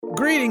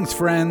Greetings,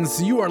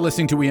 friends. You are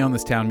listening to We Own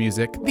This Town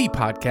Music, the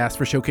podcast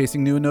for showcasing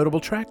new and notable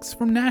tracks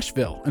from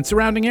Nashville and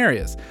surrounding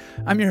areas.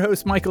 I'm your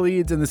host, Michael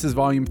Eads, and this is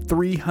volume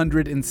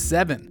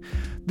 307.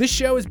 This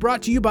show is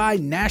brought to you by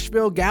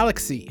Nashville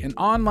Galaxy, an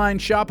online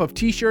shop of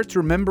t-shirts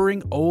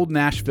remembering old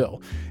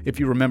Nashville. If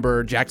you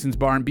remember Jackson's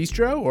Bar and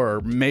Bistro,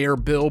 or Mayor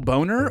Bill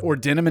Boner, or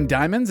Denim and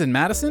Diamonds in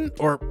Madison,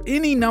 or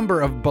any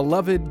number of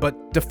beloved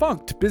but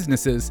defunct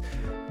businesses,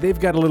 they've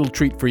got a little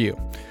treat for you.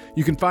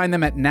 You can find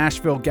them at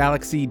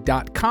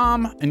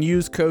NashvilleGalaxy.com and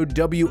use code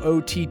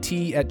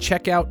WOTT at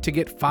checkout to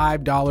get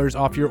 $5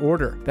 off your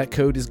order. That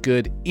code is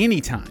good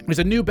anytime. There's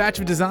a new batch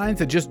of designs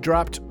that just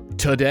dropped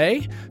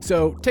today,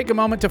 so take a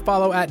moment to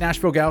follow at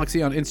Nashville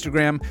Galaxy on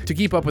Instagram to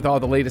keep up with all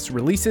the latest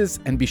releases,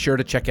 and be sure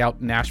to check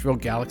out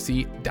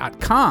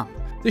NashvilleGalaxy.com.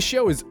 This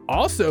show is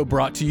also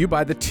brought to you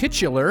by the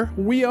titular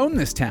We Own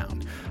This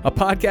Town, a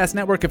podcast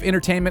network of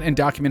entertainment and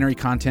documentary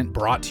content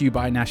brought to you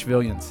by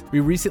Nashvillians.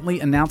 We recently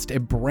announced a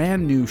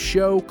brand new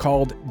show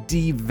called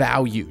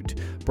Devalued,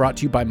 brought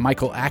to you by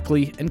Michael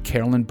Ackley and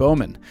Carolyn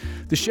Bowman.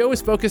 The show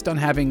is focused on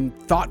having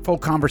thoughtful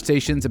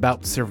conversations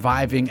about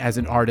surviving as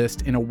an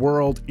artist in a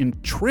world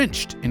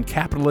entrenched in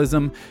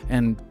capitalism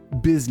and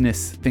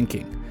business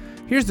thinking.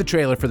 Here's the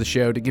trailer for the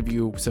show to give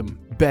you some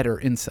better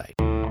insight.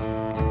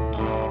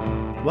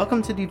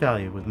 Welcome to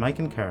Devalued with Mike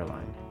and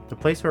Caroline, the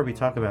place where we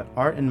talk about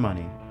art and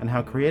money and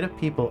how creative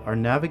people are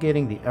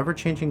navigating the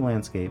ever-changing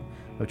landscape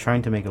of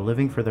trying to make a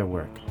living for their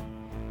work.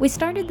 We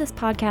started this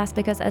podcast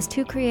because as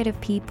two creative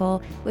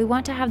people, we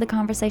want to have the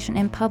conversation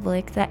in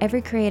public that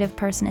every creative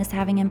person is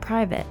having in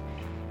private.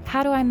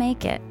 How do I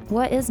make it?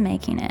 What is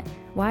making it?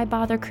 Why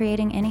bother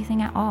creating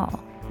anything at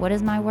all? What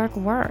is my work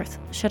worth?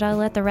 Should I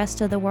let the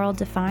rest of the world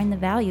define the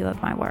value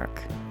of my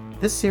work?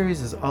 This series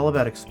is all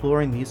about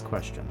exploring these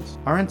questions.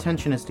 Our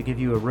intention is to give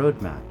you a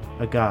roadmap,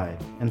 a guide,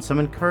 and some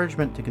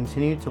encouragement to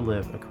continue to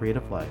live a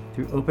creative life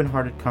through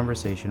open-hearted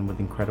conversation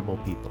with incredible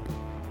people.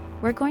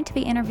 We're going to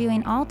be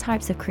interviewing all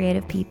types of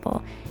creative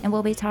people, and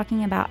we'll be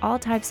talking about all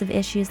types of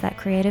issues that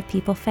creative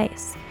people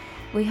face.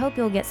 We hope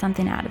you'll get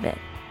something out of it.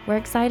 We're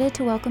excited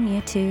to welcome you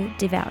to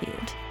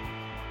Devalued.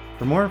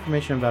 For more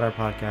information about our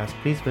podcast,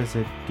 please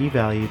visit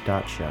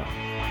devalued.show.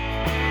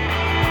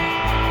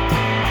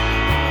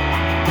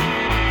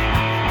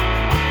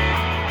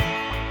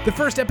 The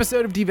first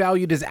episode of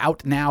Devalued is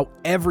out now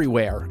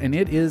everywhere, and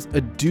it is a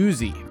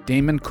doozy.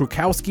 Damon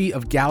Krukowski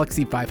of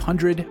Galaxy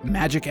 500,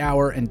 Magic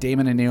Hour, and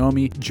Damon and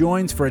Naomi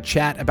joins for a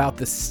chat about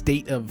the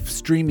state of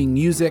streaming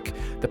music,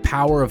 the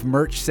power of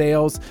merch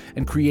sales,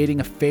 and creating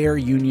a fair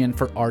union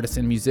for artists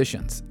and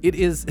musicians. It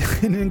is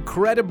an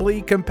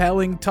incredibly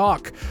compelling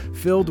talk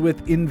filled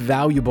with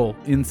invaluable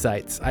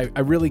insights. I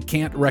really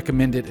can't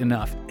recommend it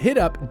enough. Hit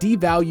up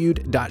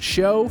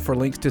devalued.show for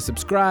links to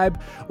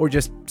subscribe, or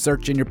just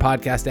search in your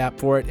podcast app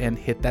for it and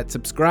hit that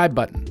subscribe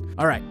button.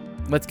 All right,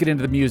 let's get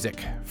into the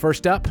music.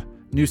 First up,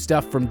 new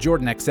stuff from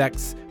Jordan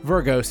XX,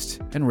 Verghost,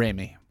 and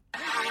Rami.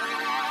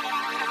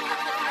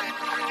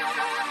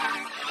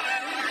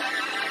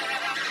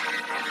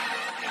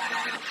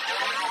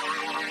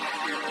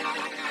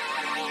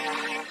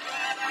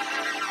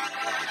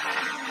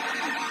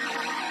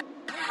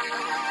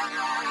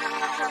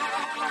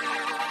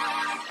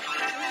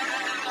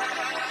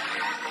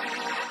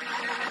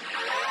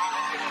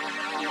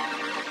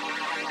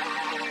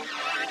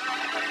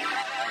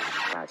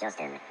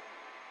 Justin.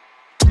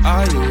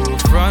 Are you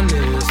from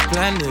this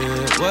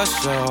planet?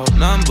 What's your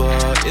number?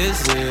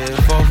 Is it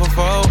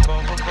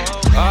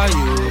 444? Are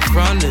you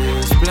from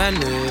this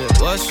planet?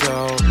 What's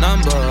your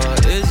number?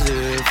 Is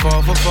it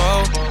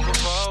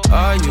 444?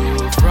 Are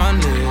you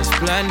from this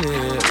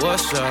planet?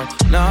 What's your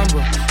number?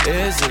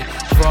 Is it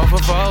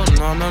 444?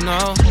 No, no,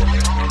 no.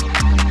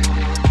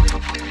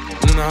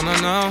 No, no,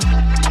 no.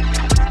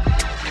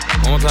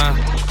 One more time.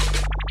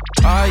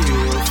 Are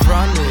you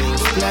from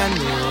this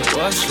planet?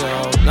 What's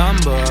your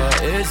number?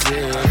 Is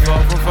it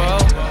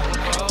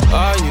 444?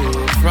 Are you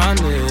from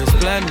this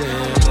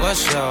planet?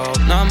 What's your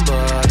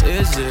number?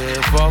 Is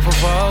it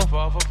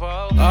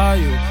 444? Are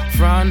you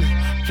from the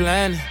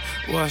planet?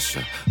 What's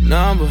your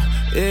number?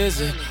 Is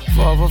it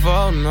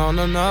 444? No,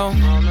 no, no.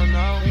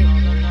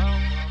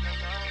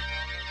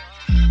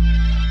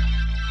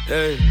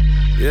 Hey,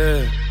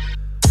 yeah.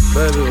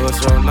 Baby, what's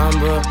your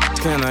number?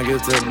 Can I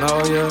get to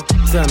know you?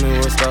 Tell me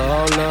what's the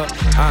hold up.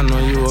 I know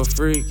you a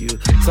freak, you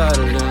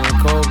tighter than a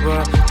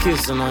cobra.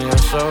 Kissing on your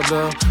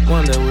shoulder.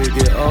 One day we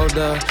get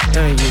older,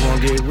 and you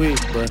won't get weak,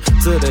 but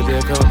till the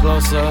day come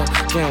closer,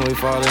 can we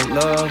fall in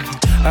love?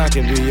 I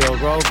can be your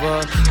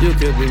rover, you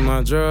could be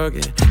my drug,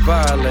 and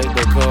violate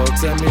the code.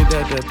 Tell me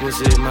that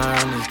pussy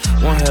mine is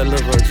one hell of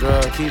a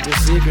drug. Keep it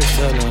secret,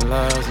 telling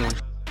lies. And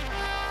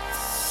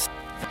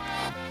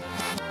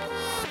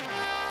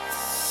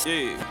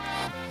yeah,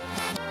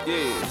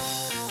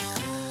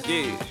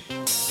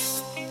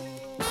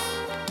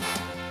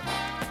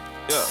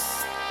 yeah,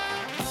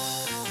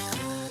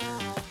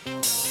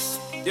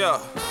 yeah,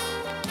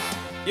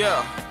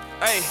 yeah,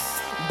 hey,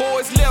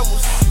 boys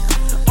levels,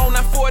 on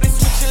that 40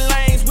 switching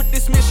lanes, with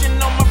this mission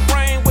on my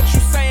brain, what you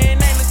saying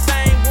ain't the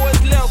thing,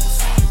 boys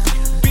levels,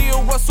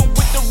 Bill Russell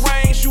with the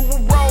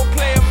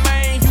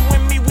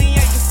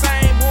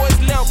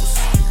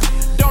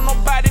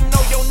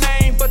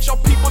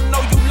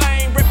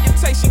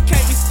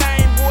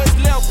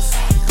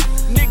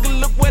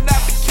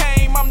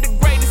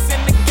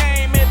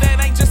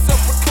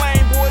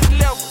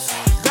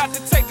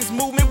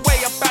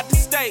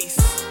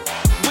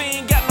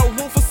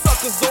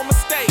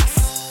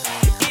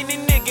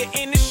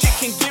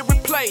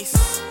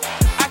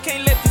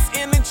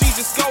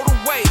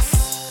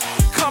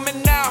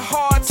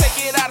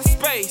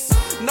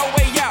No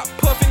way out,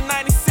 puffin'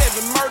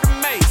 97, murder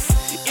mace.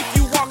 If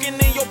you walking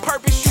in your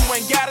purpose, you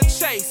ain't gotta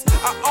chase.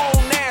 I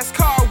own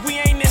NASCAR, we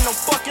ain't in no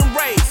fucking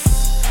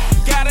race.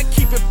 Gotta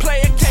keep it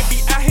player, can't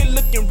be out here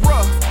looking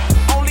rough.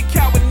 Only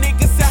coward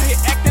niggas out here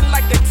acting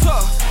like they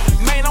tough.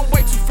 Man, I'm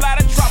way too fly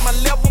to drop my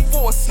level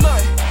for a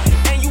slut.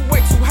 And you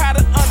way too high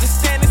to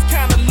understand this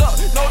kind of luck.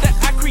 Know that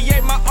I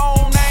create my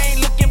own, I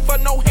ain't looking for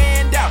no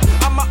handout.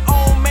 I'm my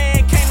own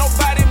man, can't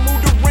nobody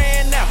move the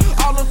rand now.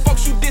 All them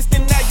folks you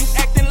distant now, you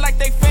acting like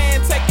they fan.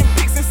 Taking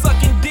pics and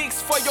sucking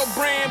dicks for your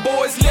brand,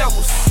 boys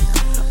levels.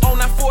 On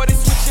that 40,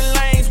 switching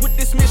lanes with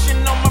this mission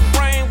on my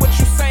brain. What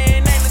you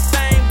saying ain't a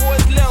thing,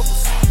 boys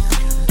levels.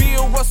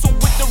 Bill Russell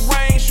with the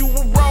range, you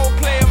a role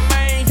player,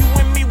 man. You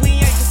and me,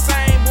 we ain't the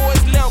same,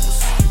 boys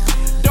levels.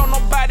 Don't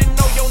nobody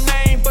know your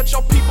name, but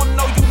your people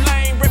know you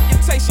lame.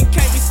 Reputation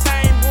can't be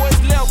stained, boys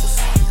levels.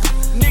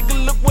 Nigga,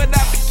 look what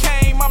I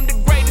became. I'm the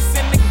greatest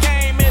in the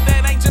game, and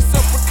that ain't just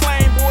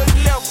self-proclaimed, boys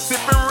levels.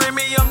 Sippin'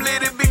 Remy, I'm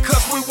lit it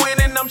because we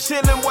winning. I'm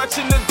chillin',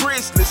 watching the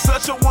Grizzlies.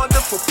 Such a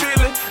wonderful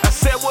feeling. I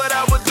said what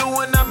I was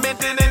doing, I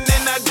meant it, and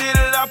then I did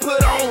it. I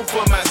put on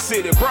for my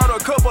city. Brought a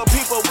couple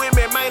people with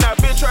me, man. I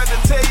been trying to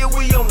tell you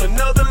we on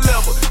another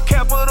level.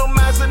 Capital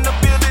Mass in the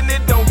building,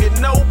 it don't get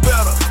no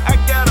better. I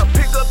gotta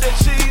pick up that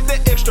cheese,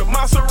 that extra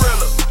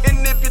mozzarella.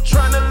 And if you're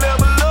trying to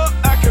level up,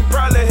 I can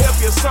probably help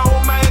you.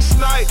 Soul man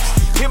Snipes,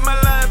 hit my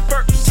line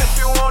first if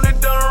you want it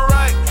done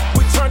right.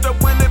 We turned up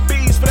Willie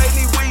B's, played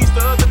these weeds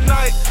the other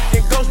night.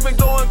 And Ghost been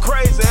going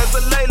crazy as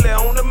a lady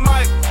on the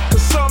mic.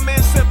 Cause some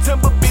in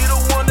September be the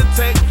one to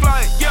take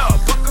flight. Yeah,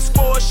 book a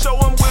sport show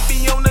and we'll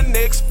be on the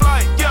next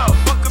flight. Yeah,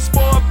 book a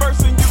sport verse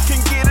and you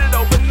can get it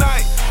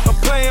overnight. I'm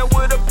playing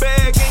with a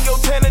bag in your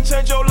tent and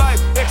change your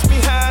life. X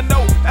behind,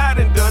 no, I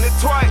done it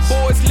twice.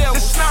 Boys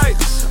levels. The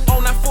Snipes.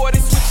 On that 40,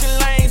 switching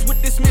lanes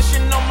with this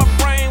mission on my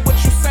brain. What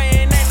you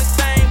saying ain't a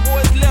thing,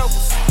 boys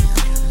levels.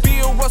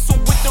 Bill Russell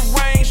with the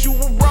range, you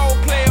a role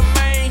player,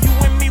 man. You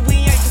and me,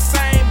 we ain't the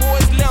same,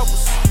 boys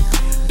levels.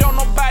 Don't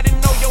nobody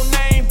know your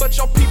name, but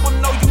your people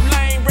know you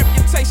lame.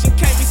 Reputation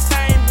can't be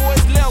stained,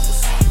 boys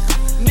levels.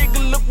 Nigga,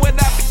 look what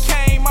I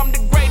became. I'm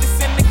the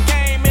greatest in the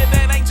game, and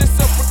that ain't just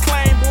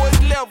self-proclaimed, boys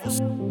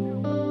levels.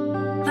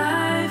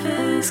 Life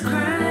is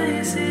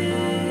crazy.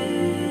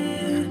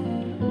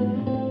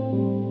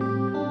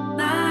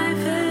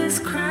 Life is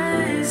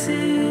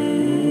crazy.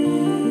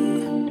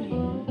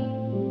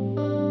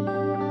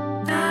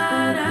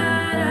 Da, da,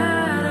 da,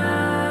 da.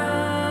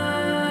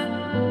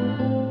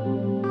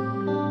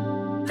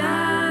 Da,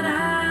 da,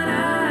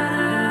 da.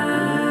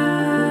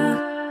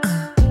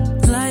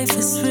 Life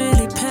is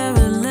really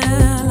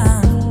parallel.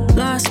 I'm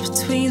lost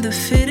between the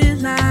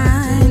fitted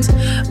lines.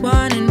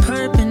 One in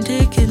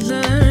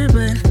perpendicular,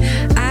 but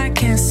I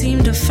can't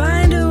seem to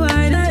find a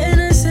way that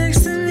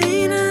intersects the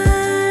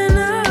meaning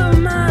of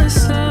my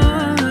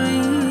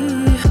story.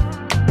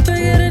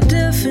 Forget a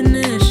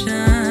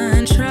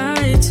definition,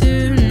 try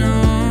to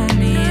know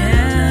me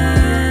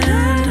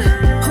and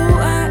who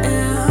I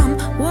am,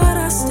 what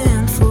I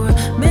stand for,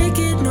 make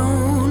it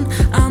known.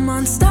 I'm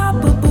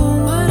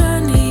unstoppable. What I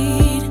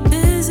need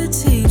is a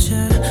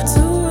teacher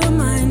to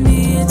remind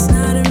me it's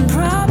not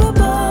improbable.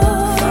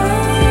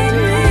 Find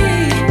me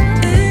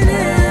in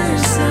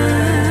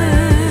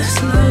answers,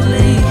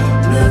 slowly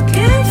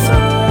looking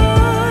for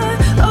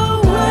a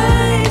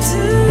way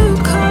to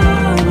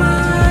call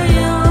my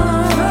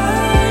own.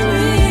 Find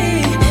me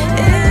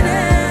in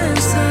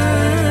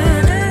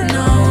answers,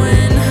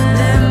 knowing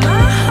that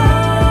my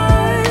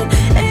heart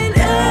ain't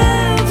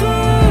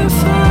ever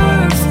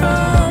far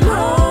from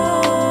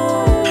home.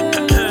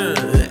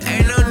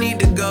 Ain't no need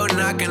to go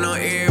knocking on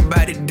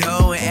everybody's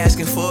door and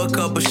asking for a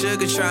cup of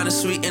sugar, trying to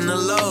sweeten the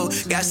load.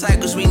 Got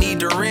cycles we need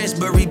to rinse,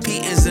 but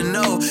repeating's a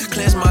no.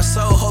 Cleanse my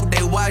soul, hope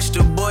they watch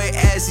the boy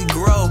as he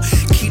grow.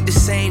 Keep the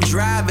same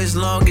drive as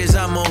long as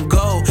I'm on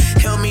go.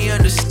 Help me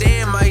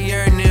understand my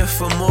yearning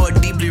for more,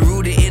 deeply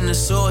rooted in the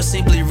soul,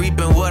 simply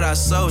reaping what I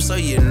sow, so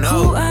you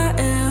know. Who I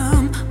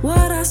am,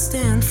 what I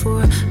stand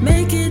for,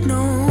 make it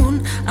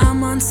known.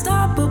 I'm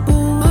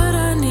unstoppable. What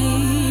I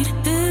need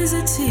is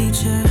a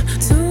teacher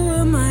to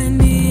remind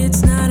me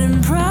it's not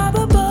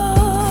improbable.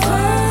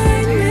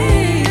 Find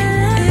me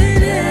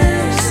in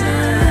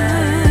answers,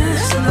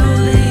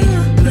 slowly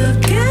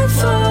looking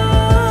for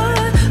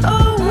a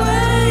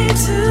way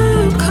to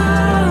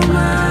call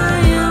my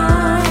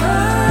own.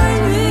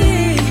 Find me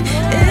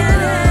in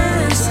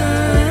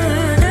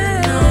answers,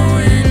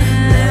 knowing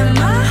that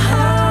my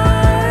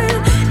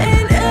heart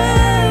ain't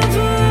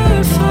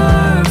ever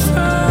far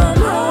from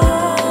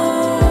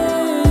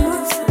home.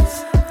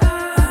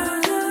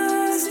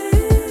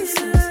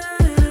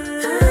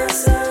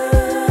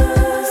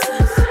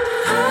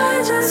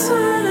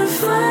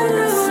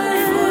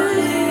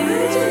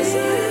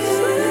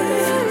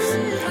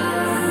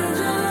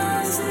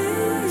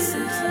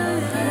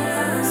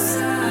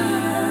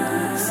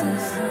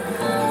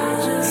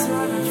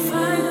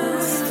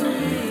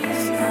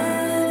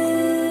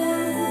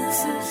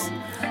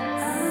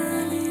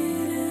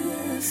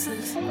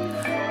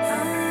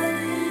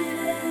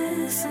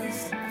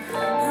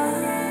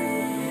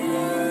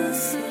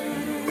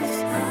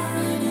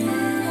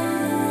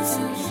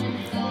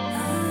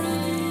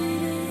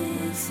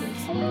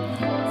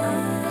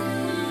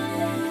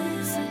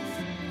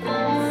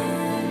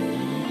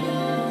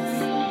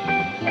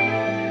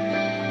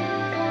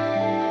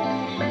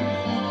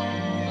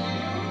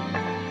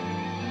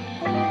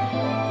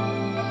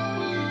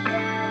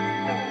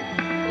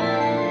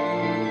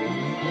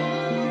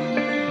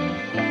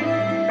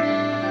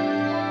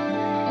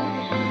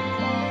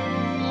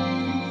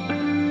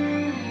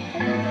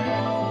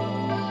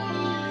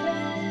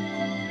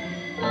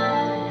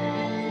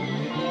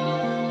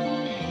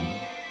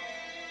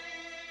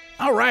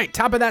 All right,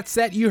 top of that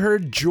set, you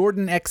heard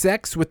Jordan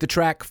XX with the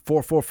track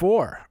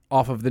 444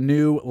 off of the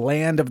new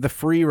Land of the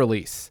Free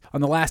release. On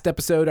the last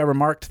episode, I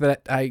remarked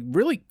that I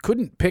really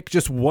couldn't pick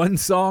just one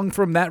song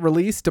from that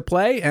release to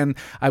play, and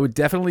I would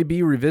definitely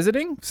be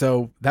revisiting,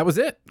 so that was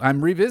it.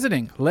 I'm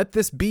revisiting. Let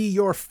this be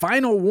your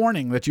final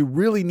warning that you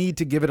really need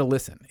to give it a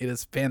listen. It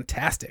is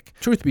fantastic.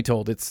 Truth be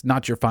told, it's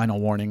not your final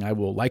warning. I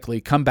will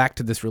likely come back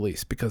to this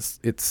release because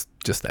it's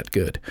just that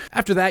good.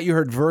 After that, you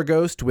heard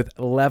Verghost with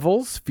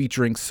Levels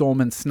featuring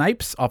Solman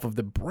Snipes off of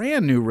the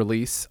brand new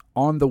release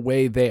On the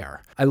Way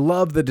There. I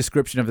love the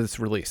description of this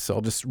release, so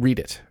I'll just read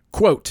it.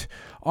 Quote,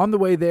 On the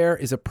Way There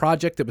is a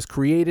project that was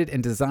created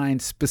and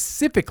designed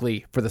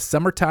specifically for the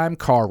summertime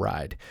car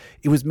ride.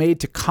 It was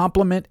made to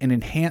complement and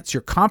enhance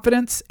your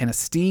confidence and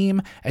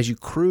esteem as you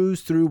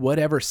cruise through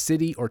whatever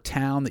city or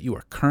town that you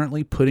are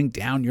currently putting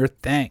down your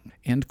thing.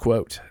 End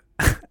quote.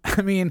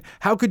 I mean,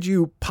 how could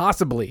you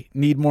possibly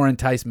need more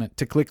enticement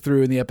to click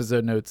through in the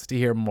episode notes to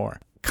hear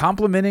more?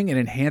 Complementing and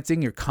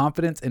enhancing your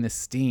confidence and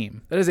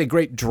esteem. That is a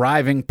great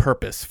driving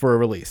purpose for a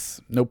release.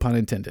 No pun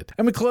intended.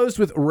 And we closed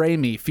with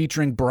Raimi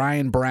featuring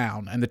Brian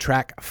Brown and the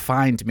track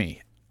Find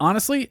Me.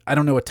 Honestly, I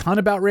don't know a ton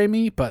about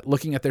Raimi, but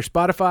looking at their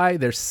Spotify,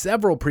 there's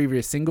several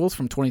previous singles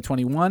from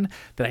 2021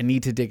 that I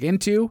need to dig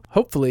into.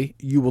 Hopefully,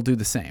 you will do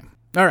the same.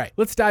 All right,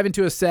 let's dive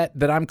into a set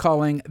that I'm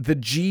calling the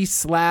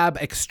G-Slab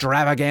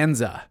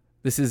Extravaganza.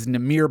 This is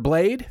Namir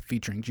Blade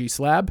featuring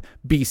G-Slab,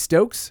 B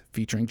Stokes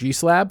featuring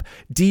G-Slab,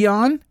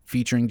 Dion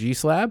featuring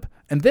G-Slab,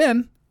 and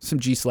then some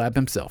G-Slab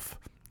himself.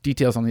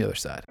 Details on the other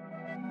side.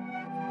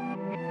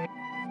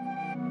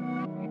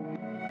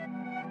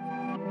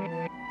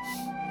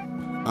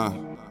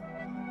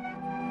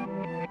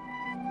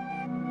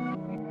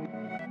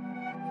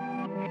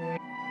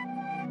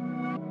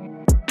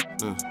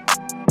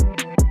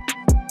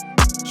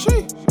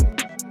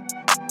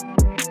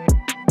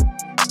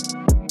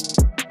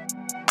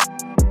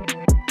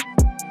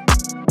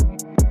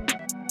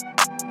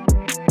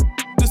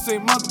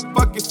 Ain't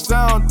motherfucking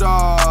sound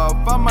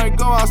off. I might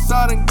go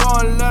outside and go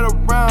and let a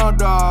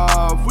round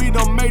off. We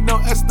don't make no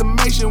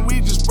estimation,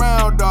 we just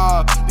round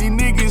off. These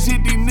niggas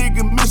hit these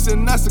niggas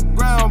missing, that's a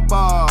ground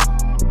ball.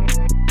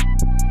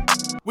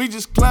 We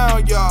just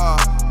clown y'all.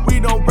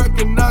 We don't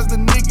recognize the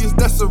niggas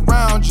that's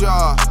around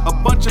y'all. A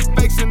bunch of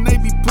fakes and they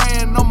be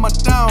playing on my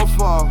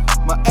downfall.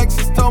 My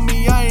exes told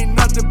me I ain't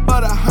nothing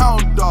but a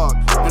hound dog.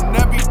 And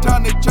every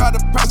time they try to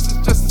press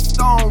it's just a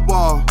stone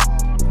wall.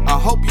 I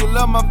hope you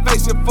love my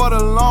face and for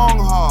the long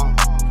haul.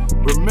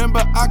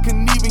 Remember, I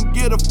couldn't even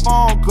get a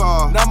phone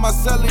call. Now my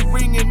celly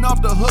ringing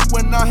off the hook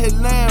when I hit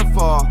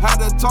landfall.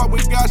 Had a talk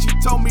with God, she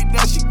told me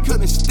that she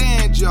couldn't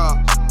stand y'all.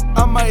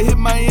 I might hit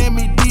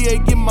Miami, DA,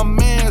 get my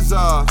mans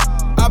off.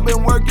 I've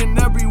been working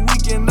every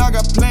weekend, I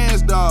got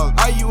plans, dawg.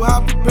 How you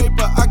hoppy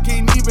paper, I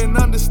can't even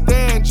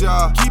understand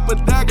y'all. Keep a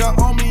dagger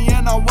on me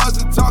and I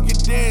wasn't talking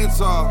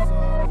dance off.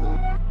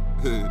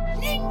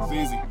 It's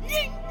easy.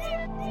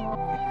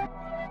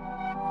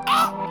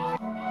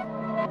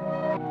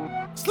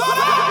 Slow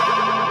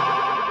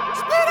down!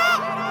 Speed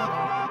up!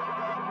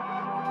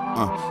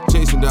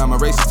 Chasing down my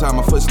racing time,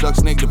 my foot stuck,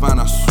 snake divine.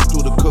 I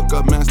through the cook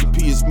up, Master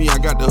P is me, I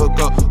got the hook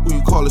up. Who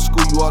you call it,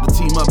 school, you all the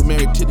team up.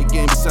 Married to the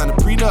game, signed a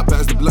prenup.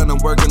 Pass the blunt, I'm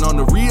working on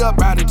the re-up.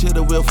 Riding till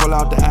the wheel fall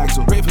out the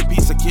axle. Pray for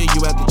peace, I kill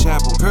you at the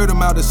chapel. Heard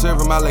him out to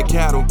serve him out like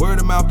cattle. Word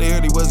him out, they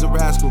heard he was a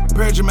rascal.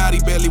 Purge him out, he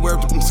barely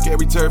worked with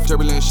scary turf.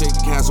 Turbulence shake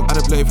the castle. I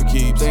done play for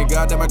keeps. Thank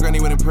God that my granny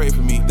went and prayed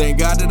for me. Thank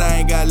God that I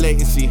ain't got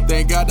latency.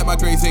 Thank God that my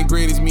grace ain't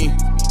great as me.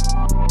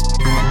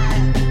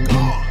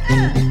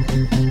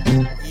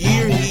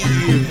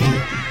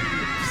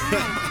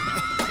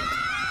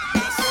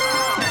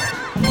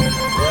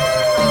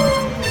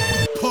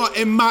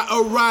 In my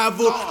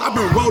arrival, I've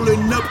been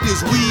rolling up this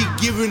weed,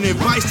 giving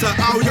advice to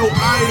all your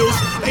idols.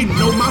 They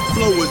know my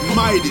flow is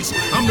Midas.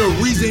 I'm the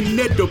reason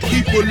that the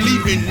people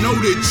leaving know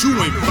that you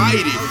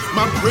invited.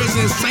 My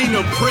presence ain't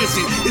a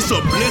present, it's a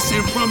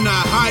blessing from the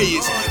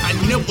highest. I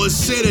never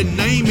said a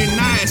name and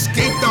I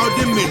escaped all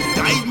them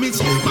indictments.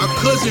 My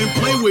cousin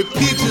play with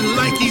pigeons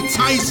like he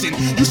Tyson.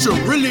 You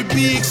should really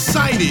be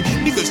excited.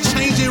 Niggas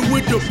changing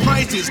with the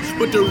prices,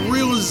 but the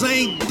reals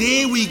ain't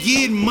dead. We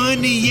get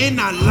money and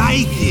I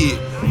like it.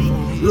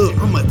 Look,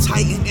 I'm a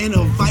Titan and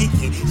a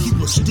Viking. He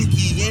was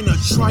sticky and a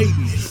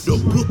Triton. The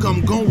book,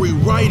 I'm gon'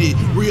 rewrite it.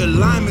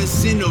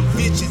 Realignments in a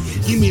vision.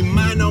 Give me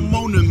mine, I'm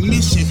on a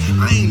mission.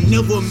 I ain't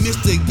never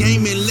missed a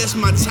game unless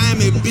my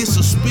time had been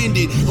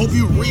suspended. Hope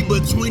you read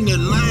between the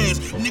lines.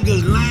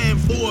 Niggas lying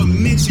for a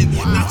mention.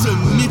 Not to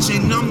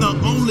mention, I'm the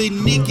only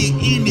nigga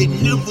in it.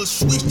 Never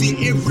switched it.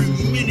 Every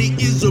minute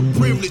is a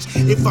privilege.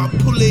 If I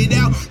pull it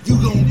out,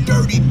 you gon'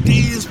 dirty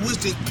dance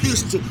with this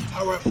pistol.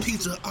 R.I.P.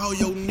 to all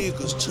your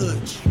niggas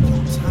touch.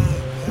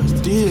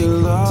 Dear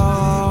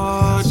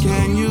Lord,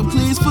 can you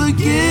please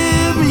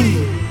forgive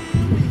me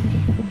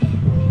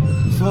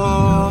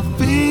for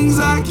things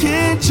I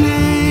can't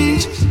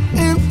change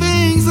and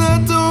things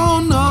I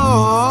don't know?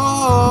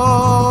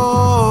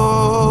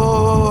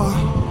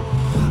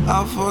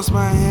 I force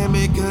my hand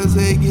because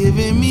they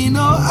giving me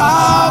no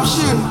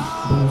option.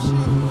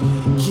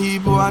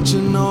 keep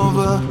watching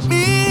over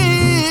me.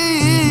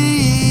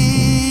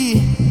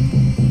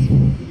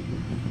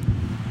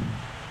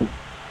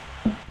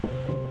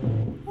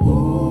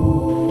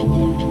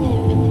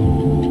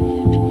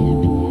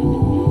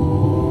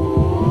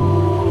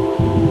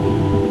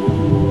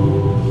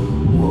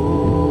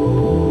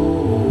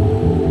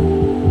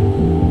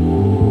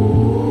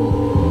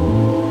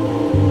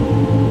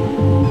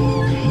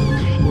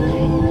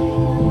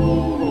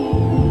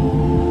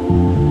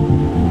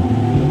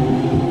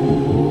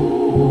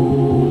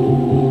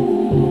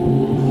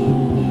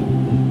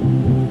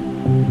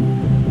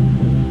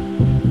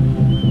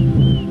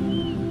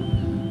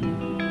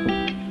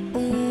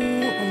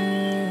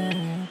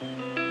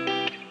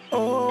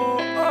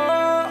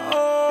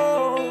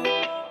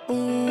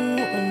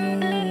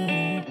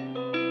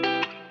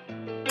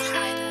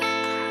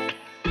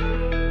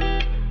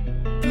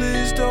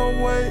 Please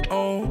don't wait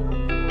on.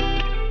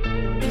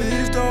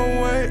 Please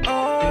don't wait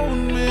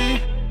on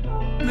me.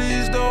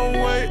 Please don't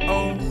wait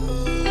on.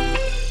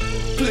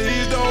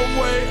 Please don't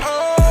wait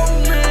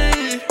on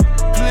me.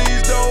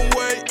 Please don't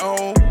wait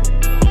on.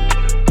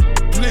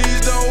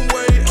 Please don't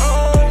wait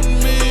on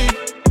me.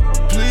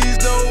 Please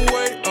don't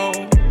wait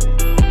on.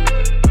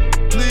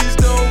 Please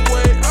don't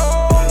wait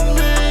on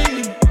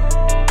me.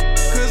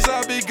 'Cause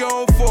I'll be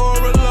gone for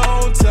a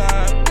long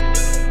time.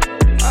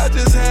 I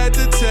just had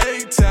to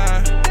take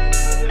time.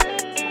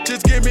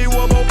 Just give me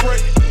one more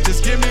break.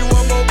 Just give me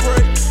one more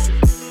break.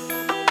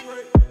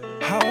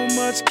 How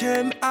much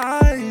can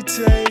I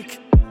take?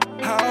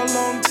 How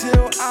long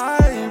till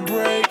I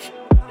break?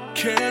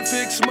 Can't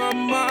fix my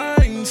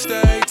mind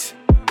state.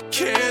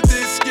 Can't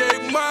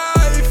escape my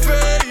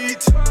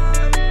fate.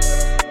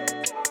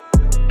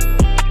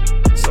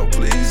 So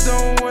please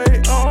don't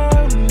wait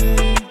on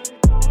me.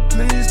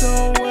 Please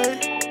don't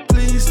wait.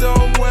 Please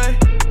don't wait.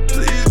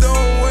 Please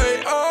don't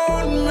wait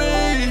on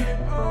me.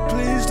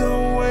 Please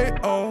don't wait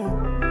on.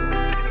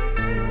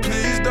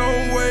 Please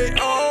don't wait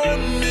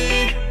on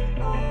me.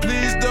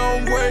 Please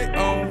don't wait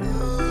on.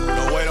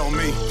 Don't wait on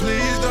me.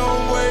 Please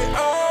don't wait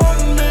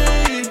on me.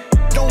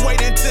 Don't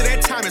wait until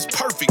that time is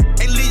perfect.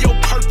 And live your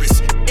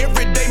purpose.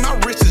 Every day my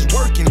wrist is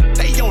working.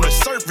 They on the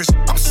surface.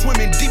 I'm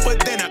swimming deeper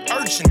than an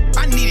urchin.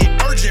 I need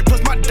it urgent.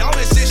 Plus my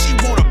daughter said she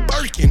want a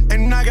Birkin.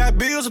 And I got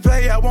bills to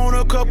pay. I want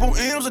a couple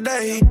M's a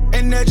day.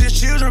 And that's just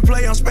children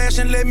play. I'm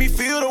smashing. Let me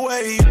feel the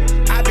wave.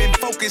 I've been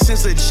focused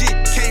since legit.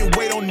 Can't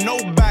wait on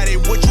nobody.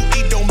 What you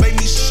eat don't make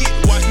me shit.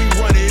 Watch me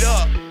run it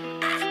up.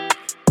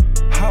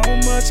 How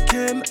much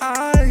can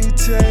I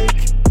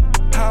take?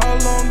 How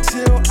long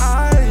till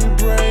I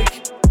break?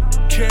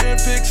 Can't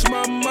fix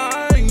my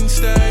mind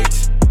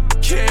state.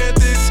 Can't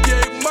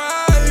escape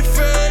my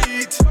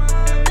fate.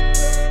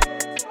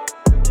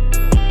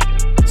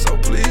 So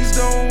please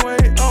don't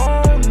wait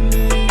on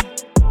me.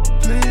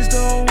 Please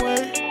don't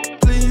wait.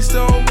 Please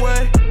don't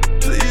wait.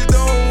 Please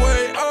don't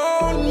wait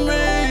on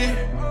me.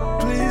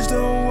 Please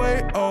don't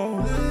wait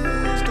on.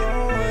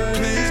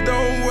 Please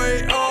don't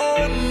wait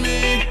on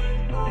me.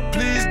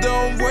 Please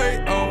don't wait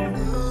on.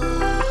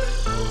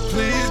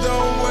 Please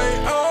don't wait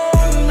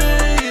on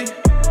me.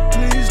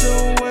 Please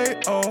don't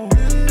wait on.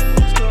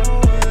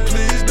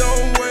 Please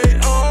don't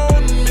wait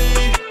on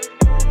me.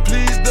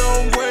 Please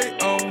don't wait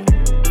on.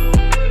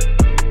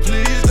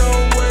 Please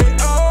don't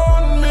wait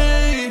on me.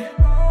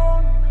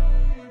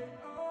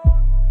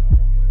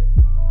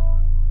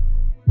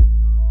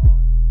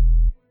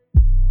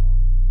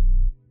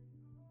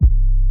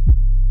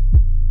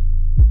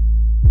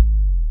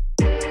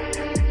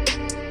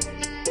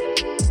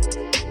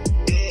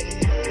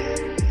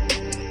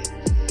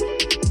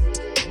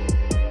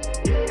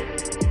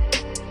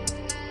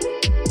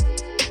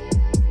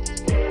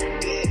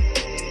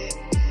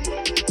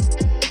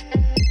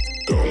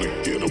 Gonna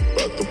get up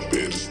out the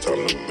bed, it's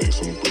time to make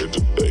some bread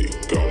today.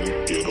 Gonna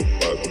get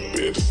up out the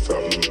bed, it's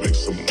time to make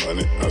some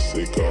money. I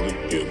say gonna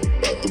get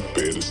up out the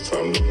bed, it's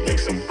time to make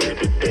some bread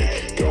today.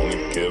 Gonna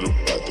get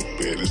up out the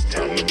bed, it's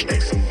time to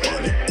make some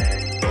money.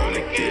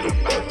 Gonna get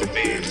up out the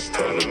bed, it's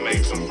time to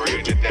make some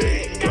bread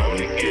today.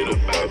 Gonna get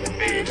up out the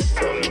bed, it's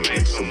time to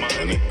make some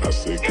money. I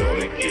say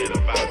gonna get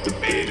up out the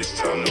bed, it's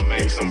time to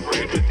make some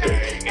bread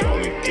today.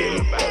 Gonna get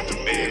up out the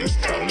bed, it's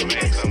time to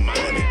make some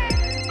money.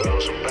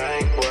 Goes from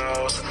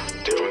bankrolls,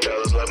 different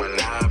colors like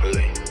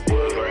Monopoly.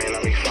 Wood grain,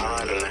 I be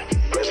fondling.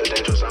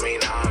 Residentials, I'm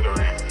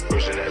inaugurating.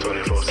 Pushing that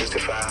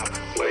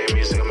 2465. Play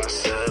music on my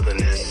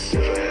southernness.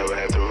 If I ever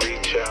have to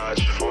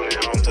recharge, phone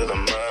it home to the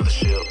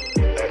mothership.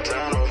 That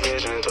tunnel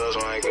vision towards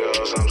my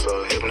girls, I'm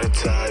so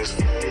hypnotized.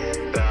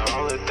 The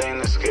only thing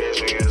that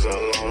scares me is a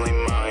lonely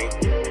mind.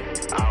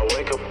 I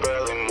wake up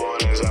early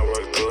mornings, I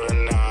work through the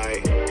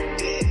night.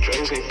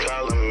 Dreams keep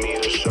calling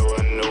me to show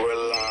a newer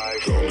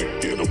life. Gonna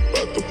get up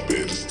out the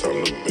bed, it's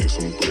time to make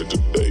some bread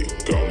today.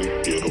 Gonna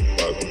get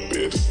up out the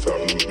bed, it's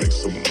time to make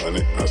some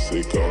money. I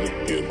say gonna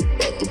get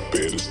up out the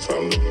bed, it's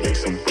time to make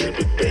some bread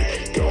today.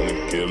 Gonna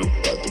get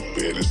up out the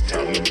bed, it's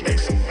time to make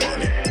some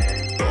money.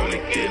 Gonna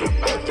get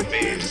up out the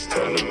bed, it's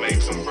time to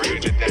make some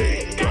bread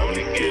today.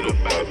 Gonna get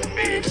up out the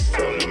bed, it's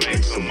time to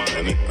make some money.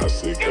 money. I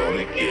said,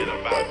 gonna get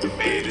up out the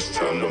bed, it's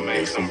time to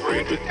make some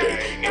bread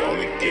today.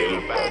 Gonna get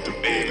up out the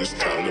bed, it's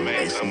time to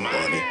make some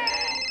money.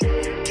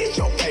 Get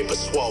your paper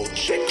swole,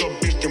 check a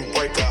bitch and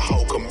break a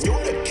hoe.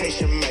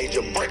 Communication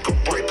major, breaker,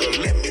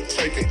 let me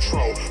take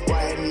control.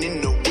 Riding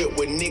in the whip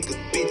with niggas,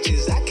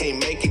 bitches, I can't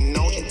make it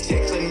known. She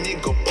text a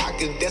nigga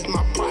pocket, that's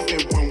my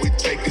profit when we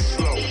take it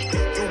slow.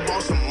 You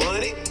want some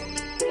money?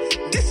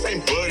 This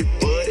ain't buddy.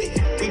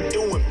 We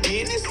doing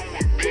business.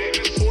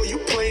 Boy, you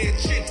playing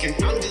chicken.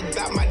 I'm just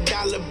about my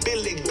dollar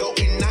bill it go,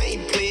 and I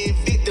ain't playing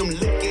victim.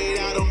 Look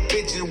at all them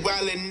bitches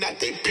wildin' out,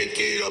 they pick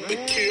it up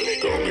and kill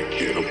it. Gonna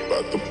get up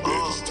out the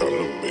bed, it's time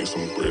to make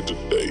some bread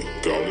today.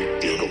 Gonna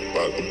get up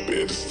out the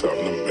bed, it's time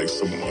to make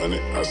some money.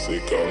 I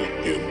said, gonna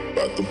get up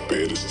out the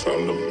bed, it's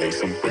time to make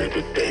some bread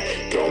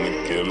today. Gonna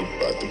get up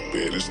out the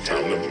bed, it's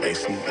time to make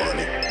some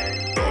money.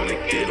 Gonna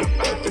get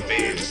up out the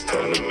bed, it's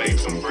time to make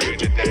some bread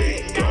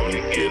today.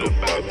 Gonna get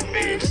up out the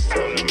bed, it's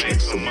time to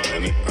make some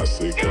money. I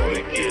said,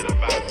 gonna get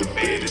up out the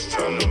bed, it's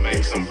time to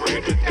make some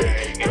bread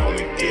today.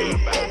 Gonna get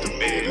up out the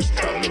bed, it's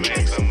time to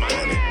make some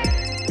money.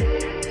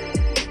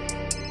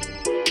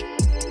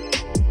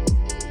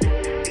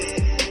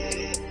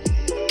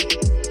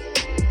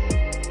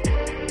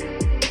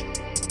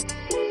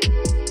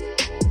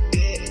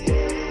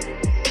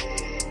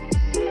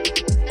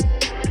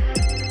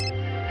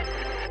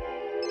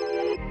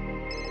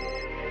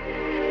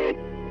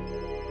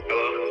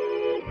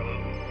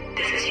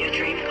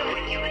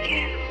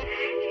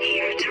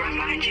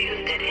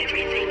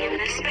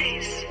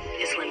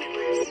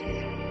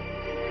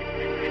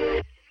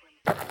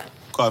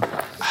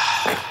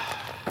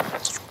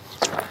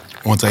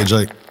 One take,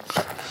 Jake.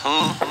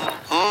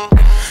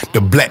 The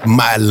black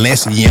mile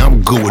Lancer, yeah,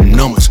 I'm good with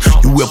numbers.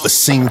 You ever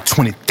seen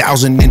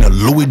 20,000 in a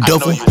Louis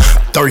duffel?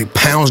 30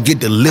 pounds get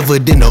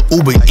delivered in a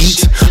Uber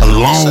Eats. A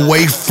long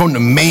way from the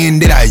man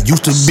that I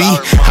used to be.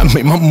 I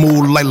made my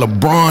move like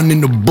LeBron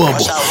in the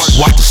bubble.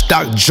 Watch the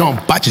stock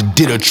jump, I just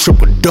did a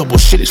triple-double.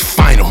 Shit is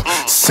final.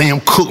 Sam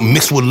Cooke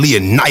mixed with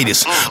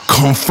Leonidas.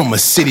 Come from a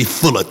city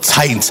full of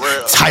titans,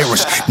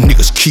 tyrants.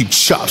 Niggas keep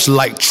chops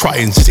like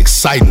tritons. It's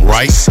exciting,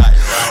 right?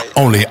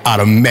 Only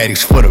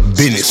automatics for the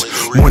business.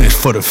 One is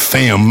for the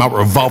fam. My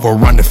revolver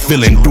around the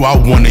feeling. Do I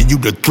want to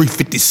use the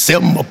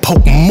 357 or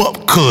poke 'em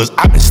up? Cause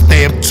I been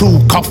stabbed too,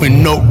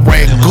 coughing up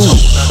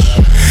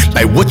ragu.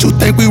 Like what you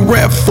think we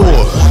rap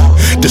for?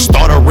 To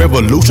start a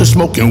revolution,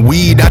 smoking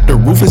weed out the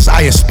roofers.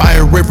 I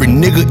inspire every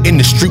nigga in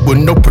the street with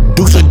no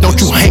producer. Don't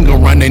you hang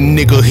around that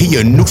nigga, he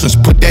a nuisance.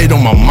 Put that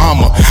on my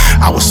mama.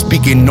 I was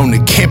speaking on the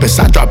campus,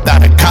 I dropped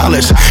out of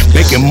college.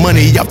 Making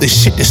money off the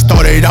shit that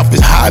started off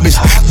as hobbies.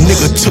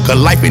 Nigga took a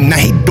life and now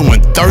he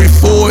doing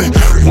 34.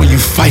 When you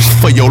fight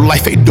for your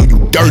life, they do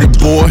you dirty,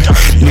 boy.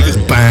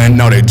 Niggas buying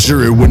all that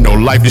jewelry with no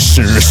life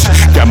insurance.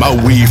 Got my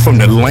weed from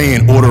the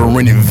land,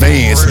 ordering in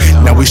advance.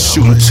 Now we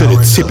shooting to the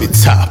tippy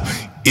top.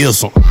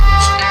 Ism.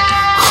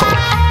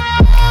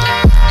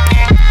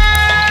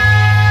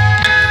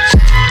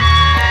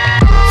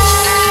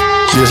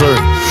 Yes, sir.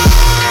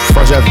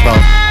 First afterthought.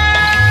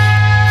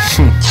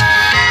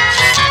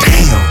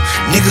 Damn,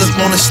 niggas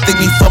wanna stick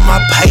me for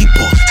my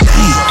paper.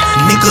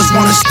 Damn, niggas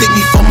wanna stick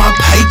me for my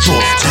paper.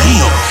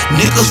 Damn,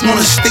 niggas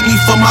wanna stick me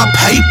for my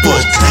paper.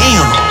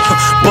 Damn,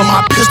 but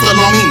my pistol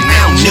on me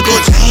now, nigga.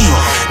 Damn,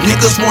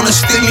 niggas wanna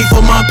stick me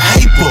for my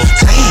paper.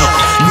 Damn,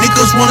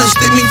 niggas wanna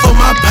stick me for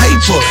my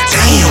paper.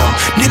 Damn,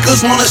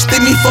 niggas wanna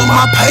stick me for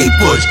my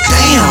paper.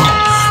 Damn,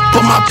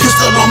 but my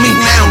pistol on me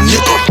now,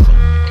 nigga.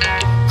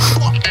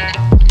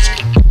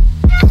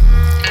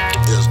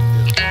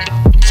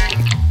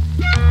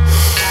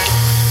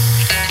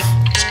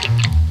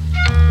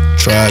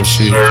 Tribe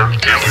shit.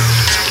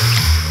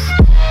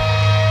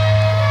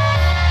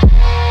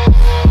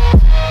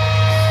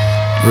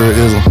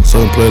 Realism,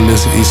 Southern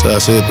playlist,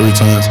 Eastside said 3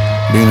 times.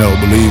 Bino,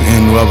 believe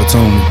in new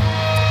opportunity.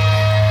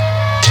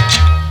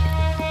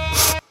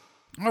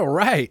 All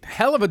right,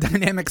 hell of a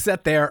dynamic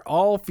set there,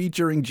 all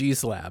featuring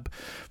G-Slab.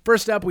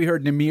 First up, we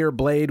heard Namir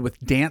Blade with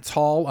Dance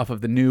Hall off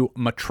of the new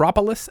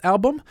Metropolis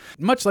album.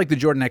 Much like the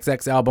Jordan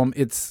XX album,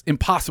 it's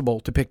impossible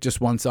to pick just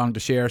one song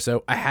to share,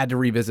 so I had to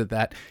revisit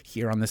that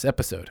here on this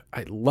episode.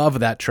 I love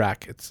that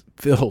track. It's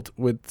filled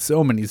with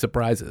so many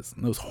surprises.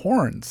 And those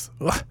horns,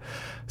 ugh,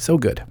 so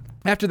good.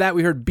 After that,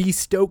 we heard B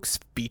Stokes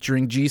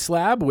featuring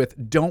G-Slab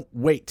with Don't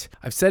Wait.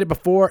 I've said it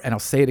before, and I'll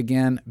say it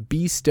again.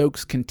 B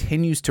Stokes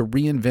continues to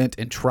reinvent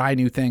and try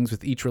new things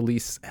with each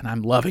release, and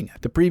I'm loving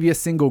it. The previous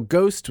single,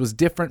 Ghost, was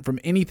different from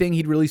anything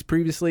he'd released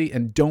previously,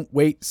 and Don't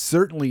Wait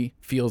certainly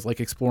feels like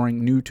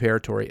exploring new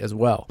territory as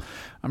well.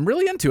 I'm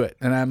really into it,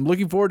 and I'm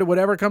looking forward to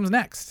whatever comes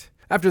next.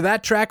 After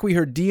that track, we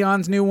heard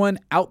Dion's new one,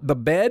 Out the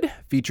Bed,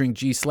 featuring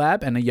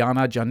G-Slab and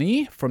Ayana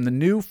Jani from the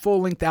new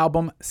full-length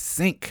album,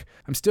 Sync.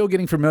 I'm still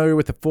getting familiar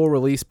with the full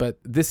release, but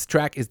this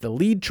track is the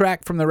lead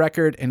track from the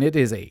record, and it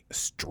is a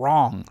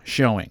strong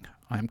showing.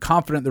 I'm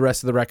confident the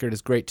rest of the record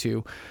is great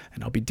too,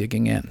 and I'll be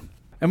digging in.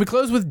 And we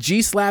close with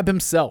G-Slab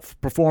himself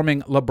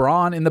performing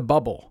LeBron in the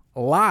Bubble,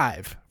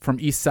 live from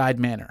Eastside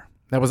Manor.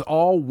 That was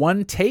all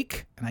one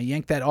take, and I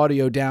yanked that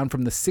audio down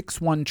from the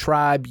 6-1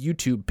 Tribe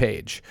YouTube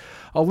page.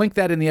 I'll link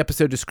that in the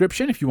episode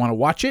description if you want to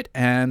watch it,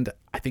 and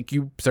I think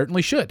you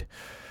certainly should.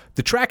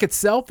 The track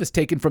itself is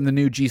taken from the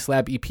new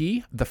G-Slab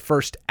EP, The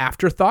First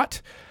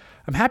Afterthought.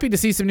 I'm happy to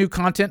see some new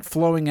content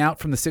flowing out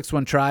from the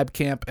 6-1 Tribe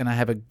camp, and I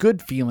have a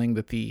good feeling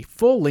that the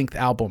full-length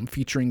album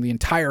featuring the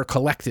entire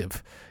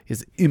collective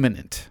is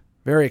imminent.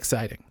 Very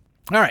exciting.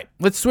 All right,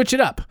 let's switch it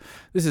up.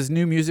 This is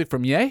new music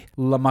from Ye,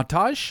 La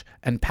Montage,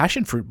 and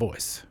Passion Fruit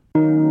Boys.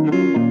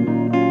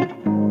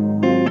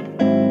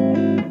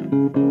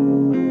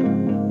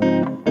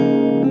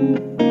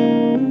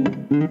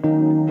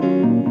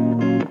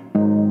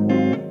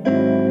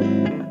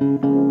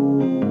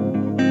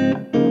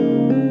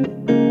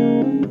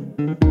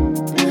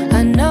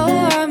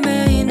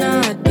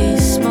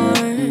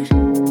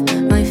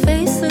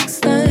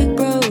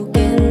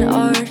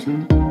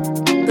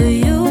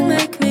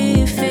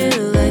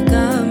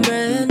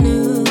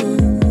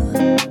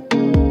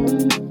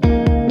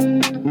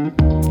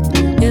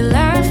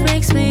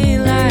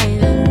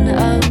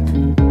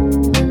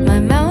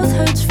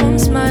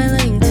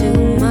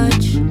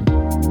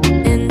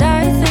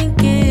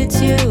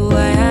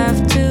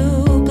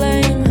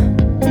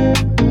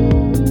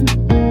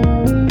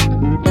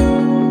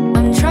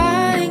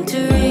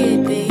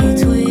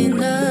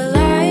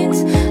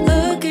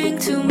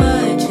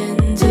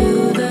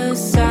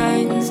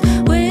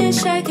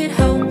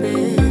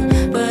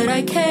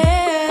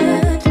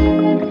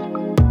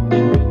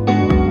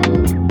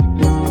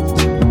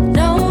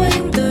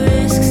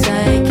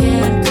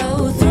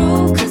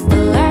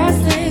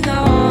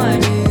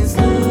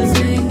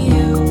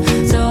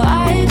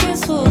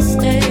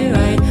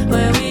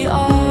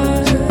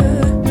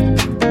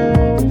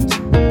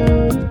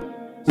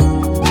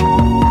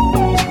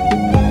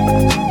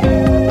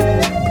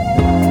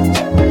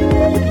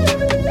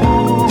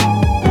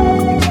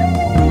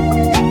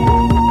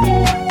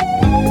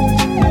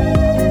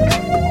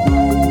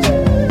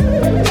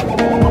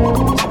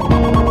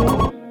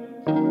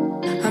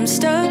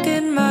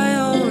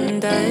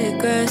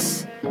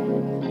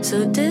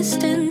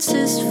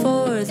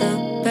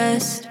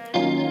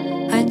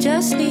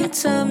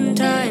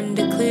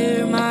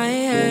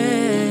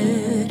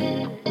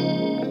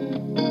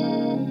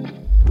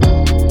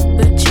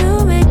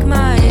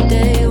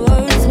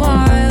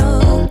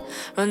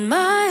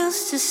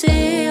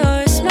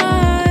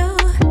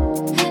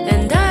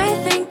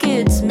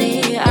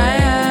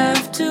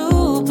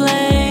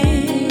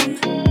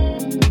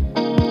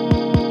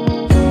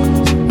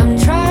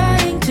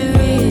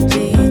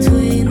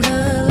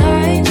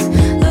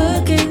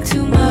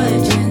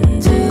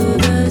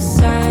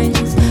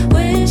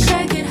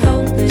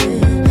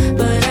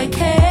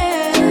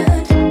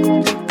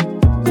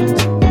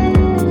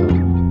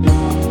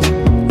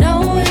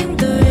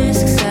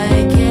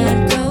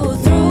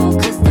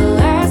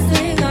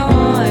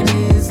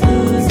 Is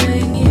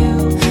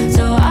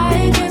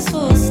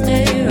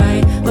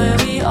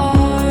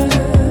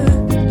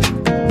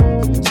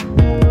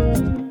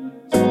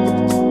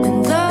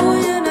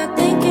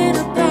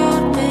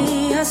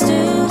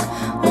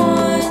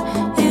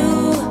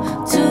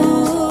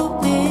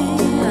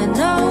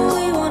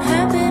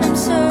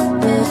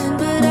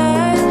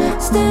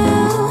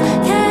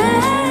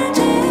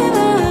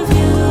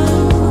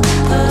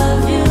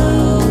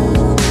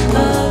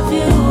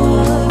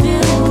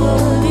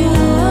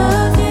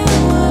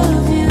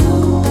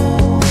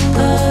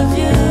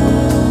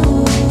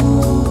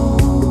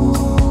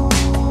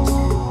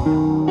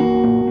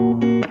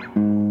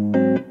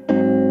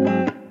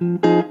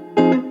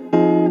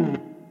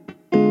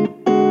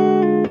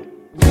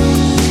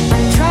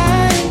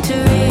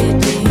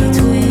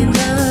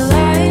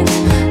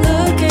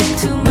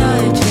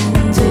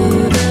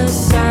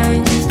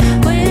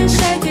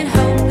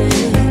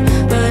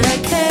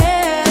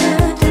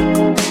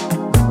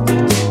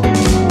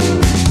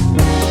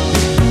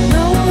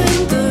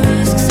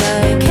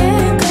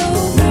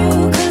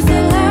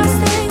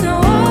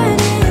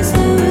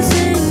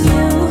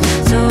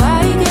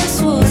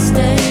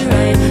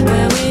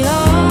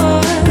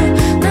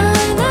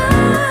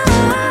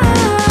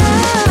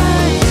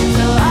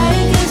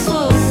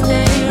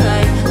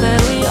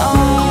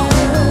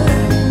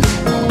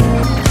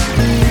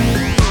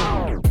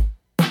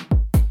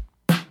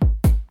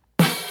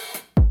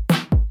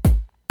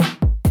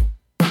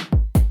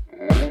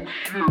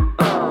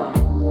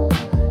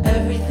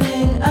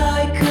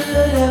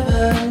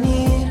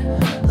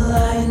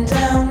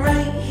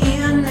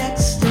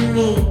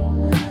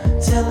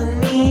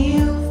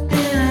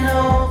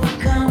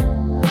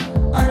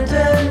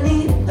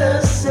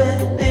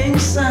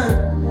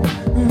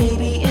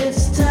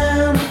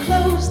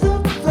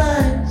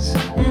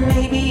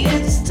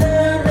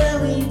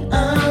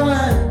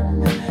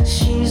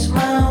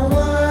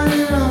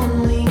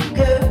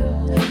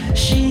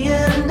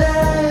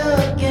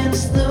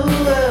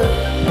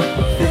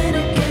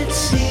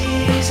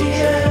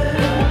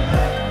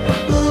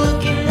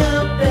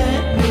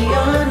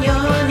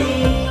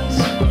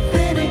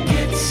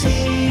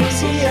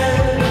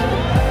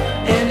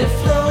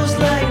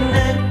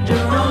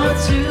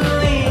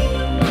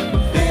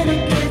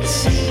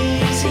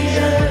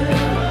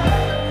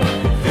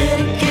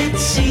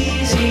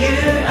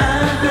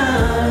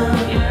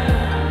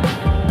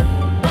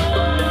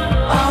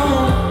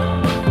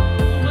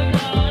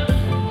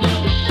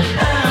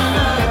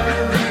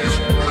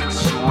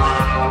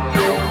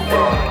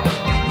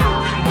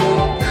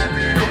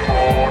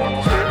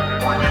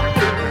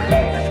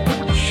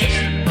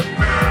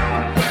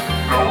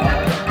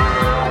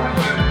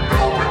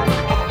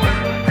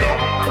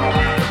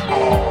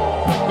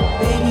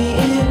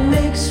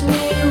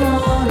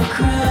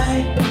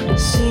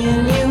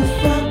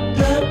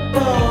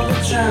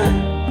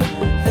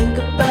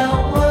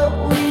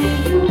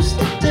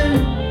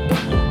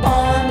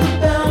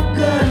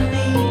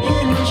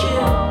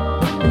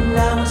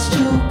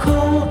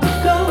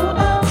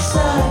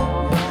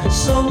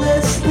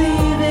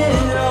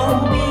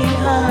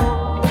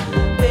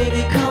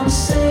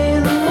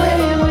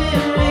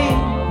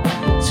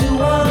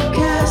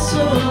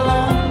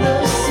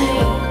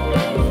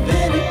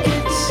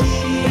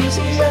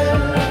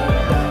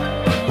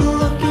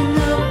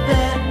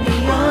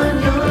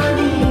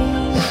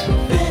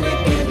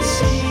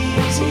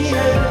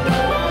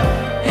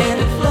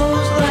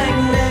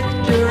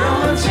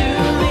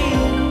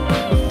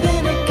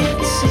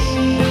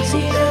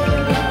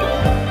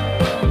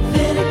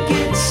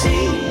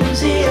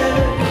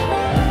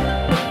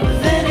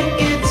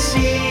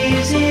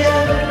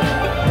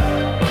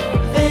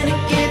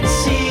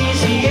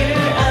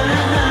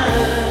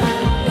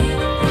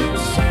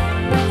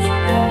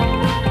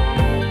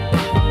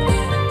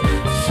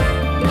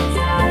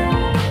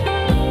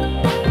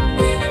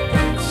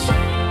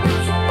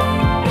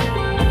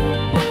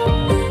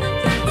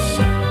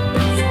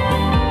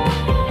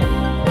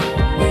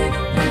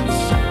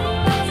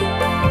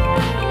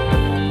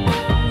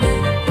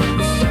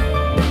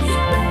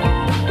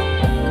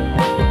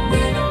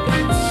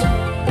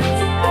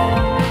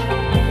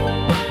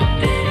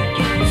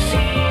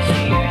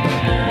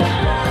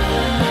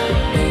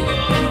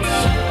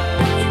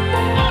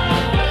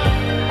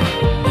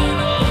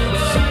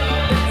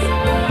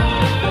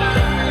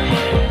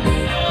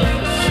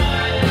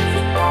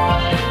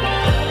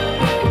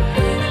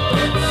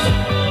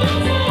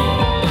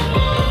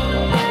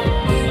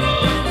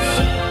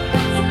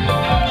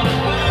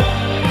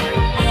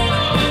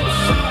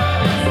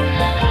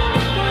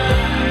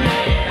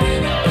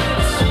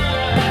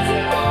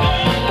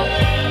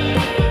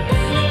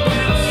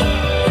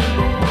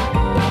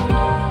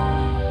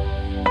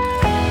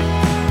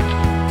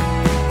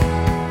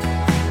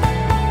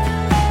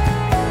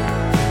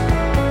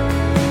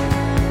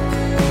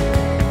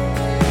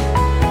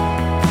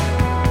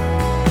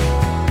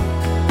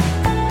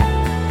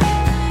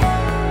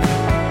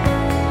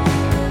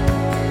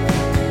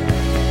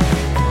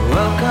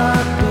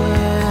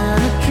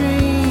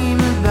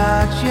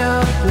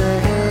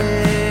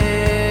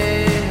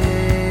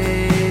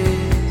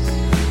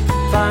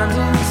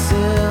finding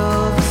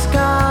silver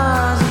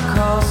scars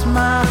across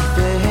my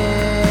face.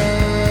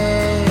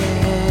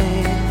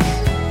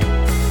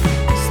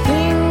 There's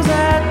things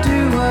I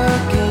do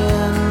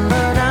again,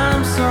 but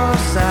I'm so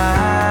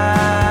sideways.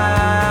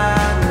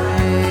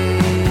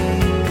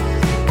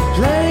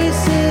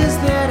 Places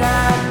that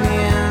I've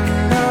been,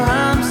 though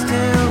I'm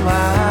still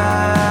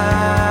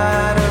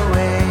wide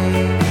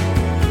awake.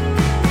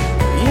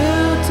 You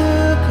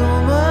took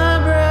all my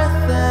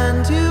breath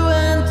and you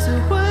went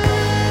away.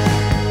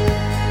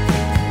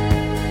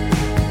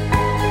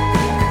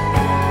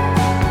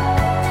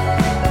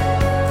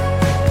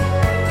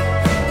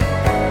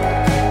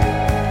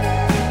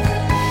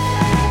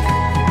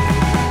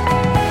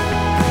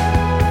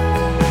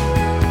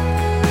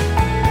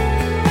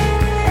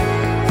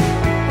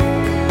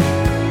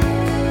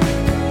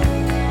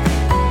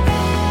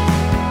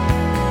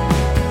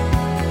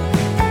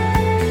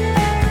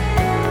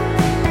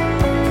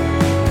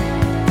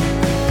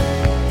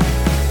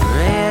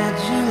 Red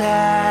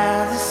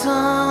July, the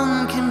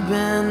sun can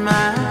bend my eyes.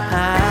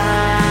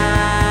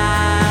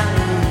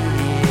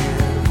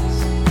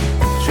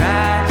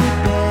 Tried your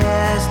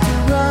best to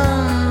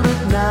run,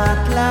 but not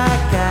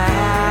like I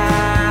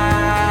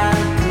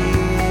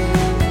did.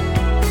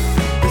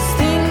 There's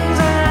things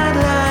I'd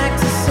like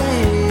to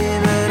say,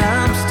 but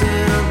I'm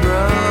still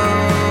broken.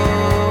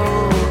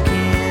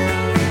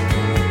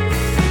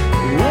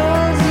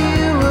 Words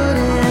you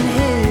wouldn't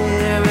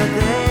hear, but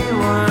they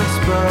weren't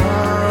spoken.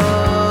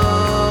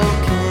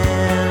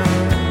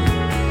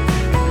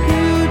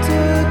 You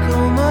took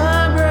all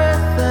my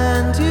breath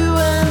and you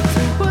went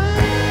away.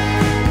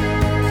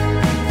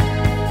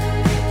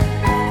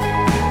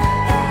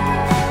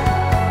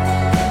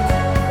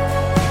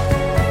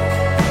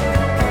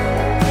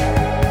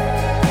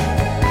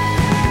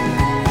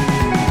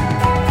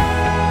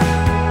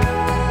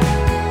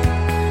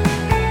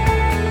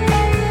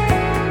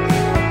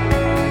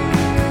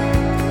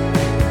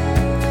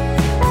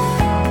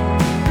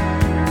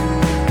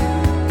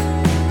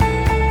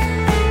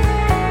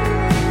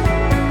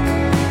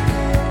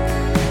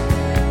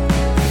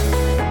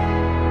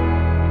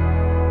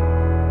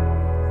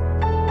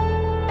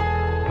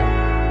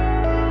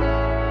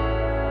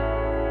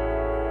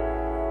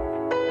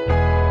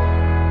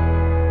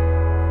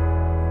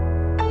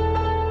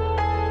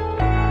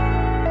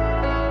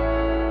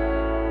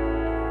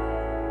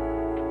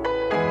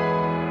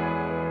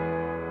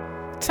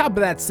 Top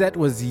of that set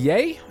was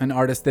Ye, an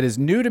artist that is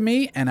new to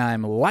me and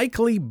I'm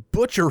likely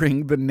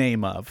butchering the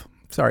name of.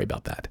 Sorry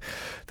about that.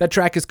 That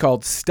track is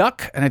called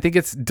Stuck, and I think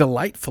it's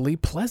delightfully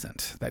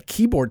pleasant. That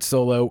keyboard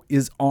solo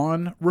is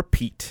on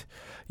repeat.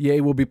 Ye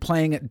will be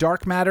playing at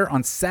Dark Matter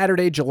on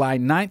Saturday, July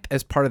 9th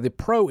as part of the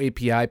Pro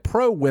API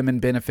Pro Women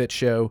Benefit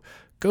Show.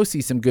 Go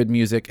see some good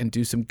music and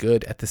do some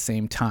good at the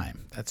same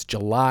time. That's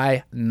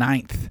July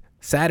 9th.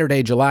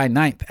 Saturday, July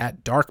 9th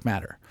at Dark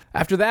Matter.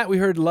 After that, we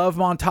heard Love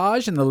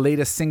Montage and the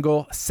latest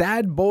single,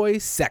 Sad Boy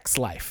Sex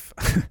Life.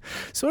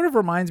 Sort of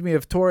reminds me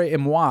of Tore et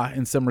Moi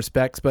in some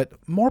respects, but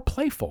more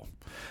playful.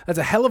 That's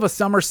a hell of a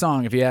summer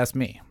song if you ask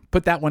me.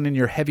 Put that one in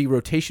your heavy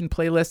rotation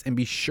playlist and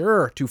be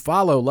sure to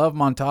follow Love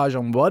Montage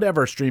on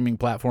whatever streaming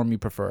platform you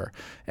prefer.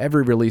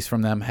 Every release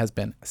from them has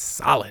been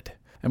solid.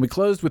 And we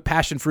closed with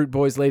Passion Fruit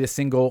Boys' latest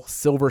single,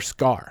 Silver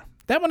Scar.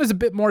 That one is a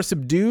bit more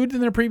subdued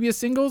than their previous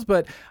singles,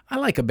 but I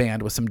like a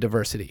band with some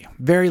diversity.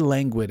 Very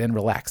languid and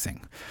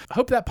relaxing. I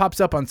hope that pops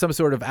up on some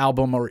sort of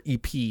album or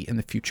EP in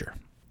the future.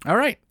 All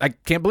right, I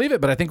can't believe it,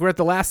 but I think we're at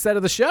the last set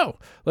of the show.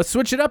 Let's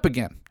switch it up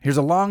again. Here's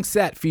a long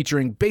set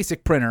featuring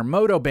Basic Printer,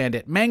 Moto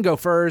Bandit, Mango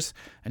Furs,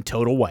 and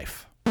Total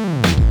Wife.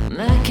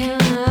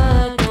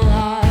 Mechanical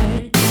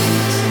heart,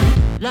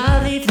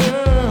 loudly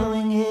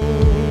throwing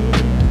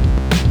it,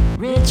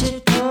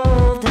 rigid,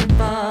 cold, and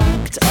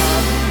fucked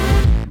up.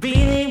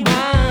 Really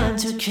want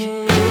to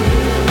kill.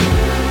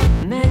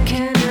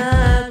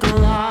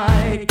 Mechanical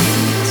heart,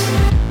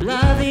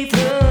 loudly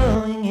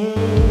throwing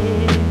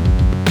it,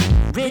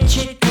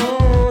 rigid,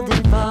 cold,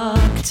 and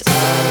fucked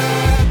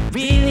up.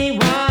 Really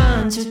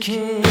want to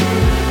kill.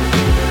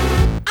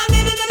 I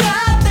needed the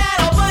love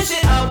that'll push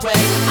it away.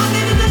 I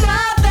needed the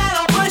love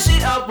that'll push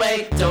it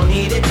away. Don't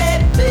need it,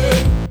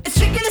 baby. It's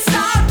tricky to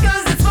start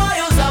 'cause it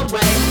spoils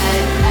away.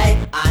 Hey, hey,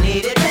 I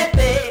need it,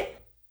 baby.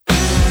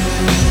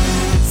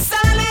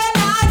 Suddenly a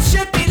night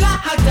should be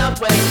locked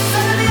away.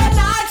 Suddenly a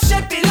night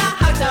should be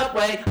locked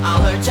away.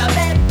 I'll hurt ya,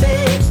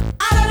 baby.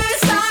 I don't need to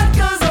start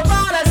 'cause the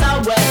water's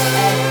away.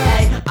 Hey,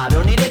 hey, I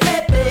don't need it,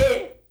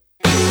 baby.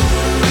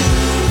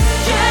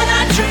 Can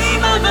I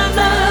dream of a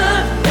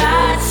love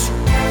that's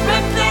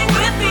rippling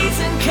with peace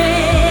and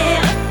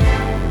care?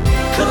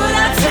 Could I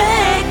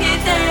take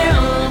it there?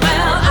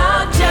 Well, I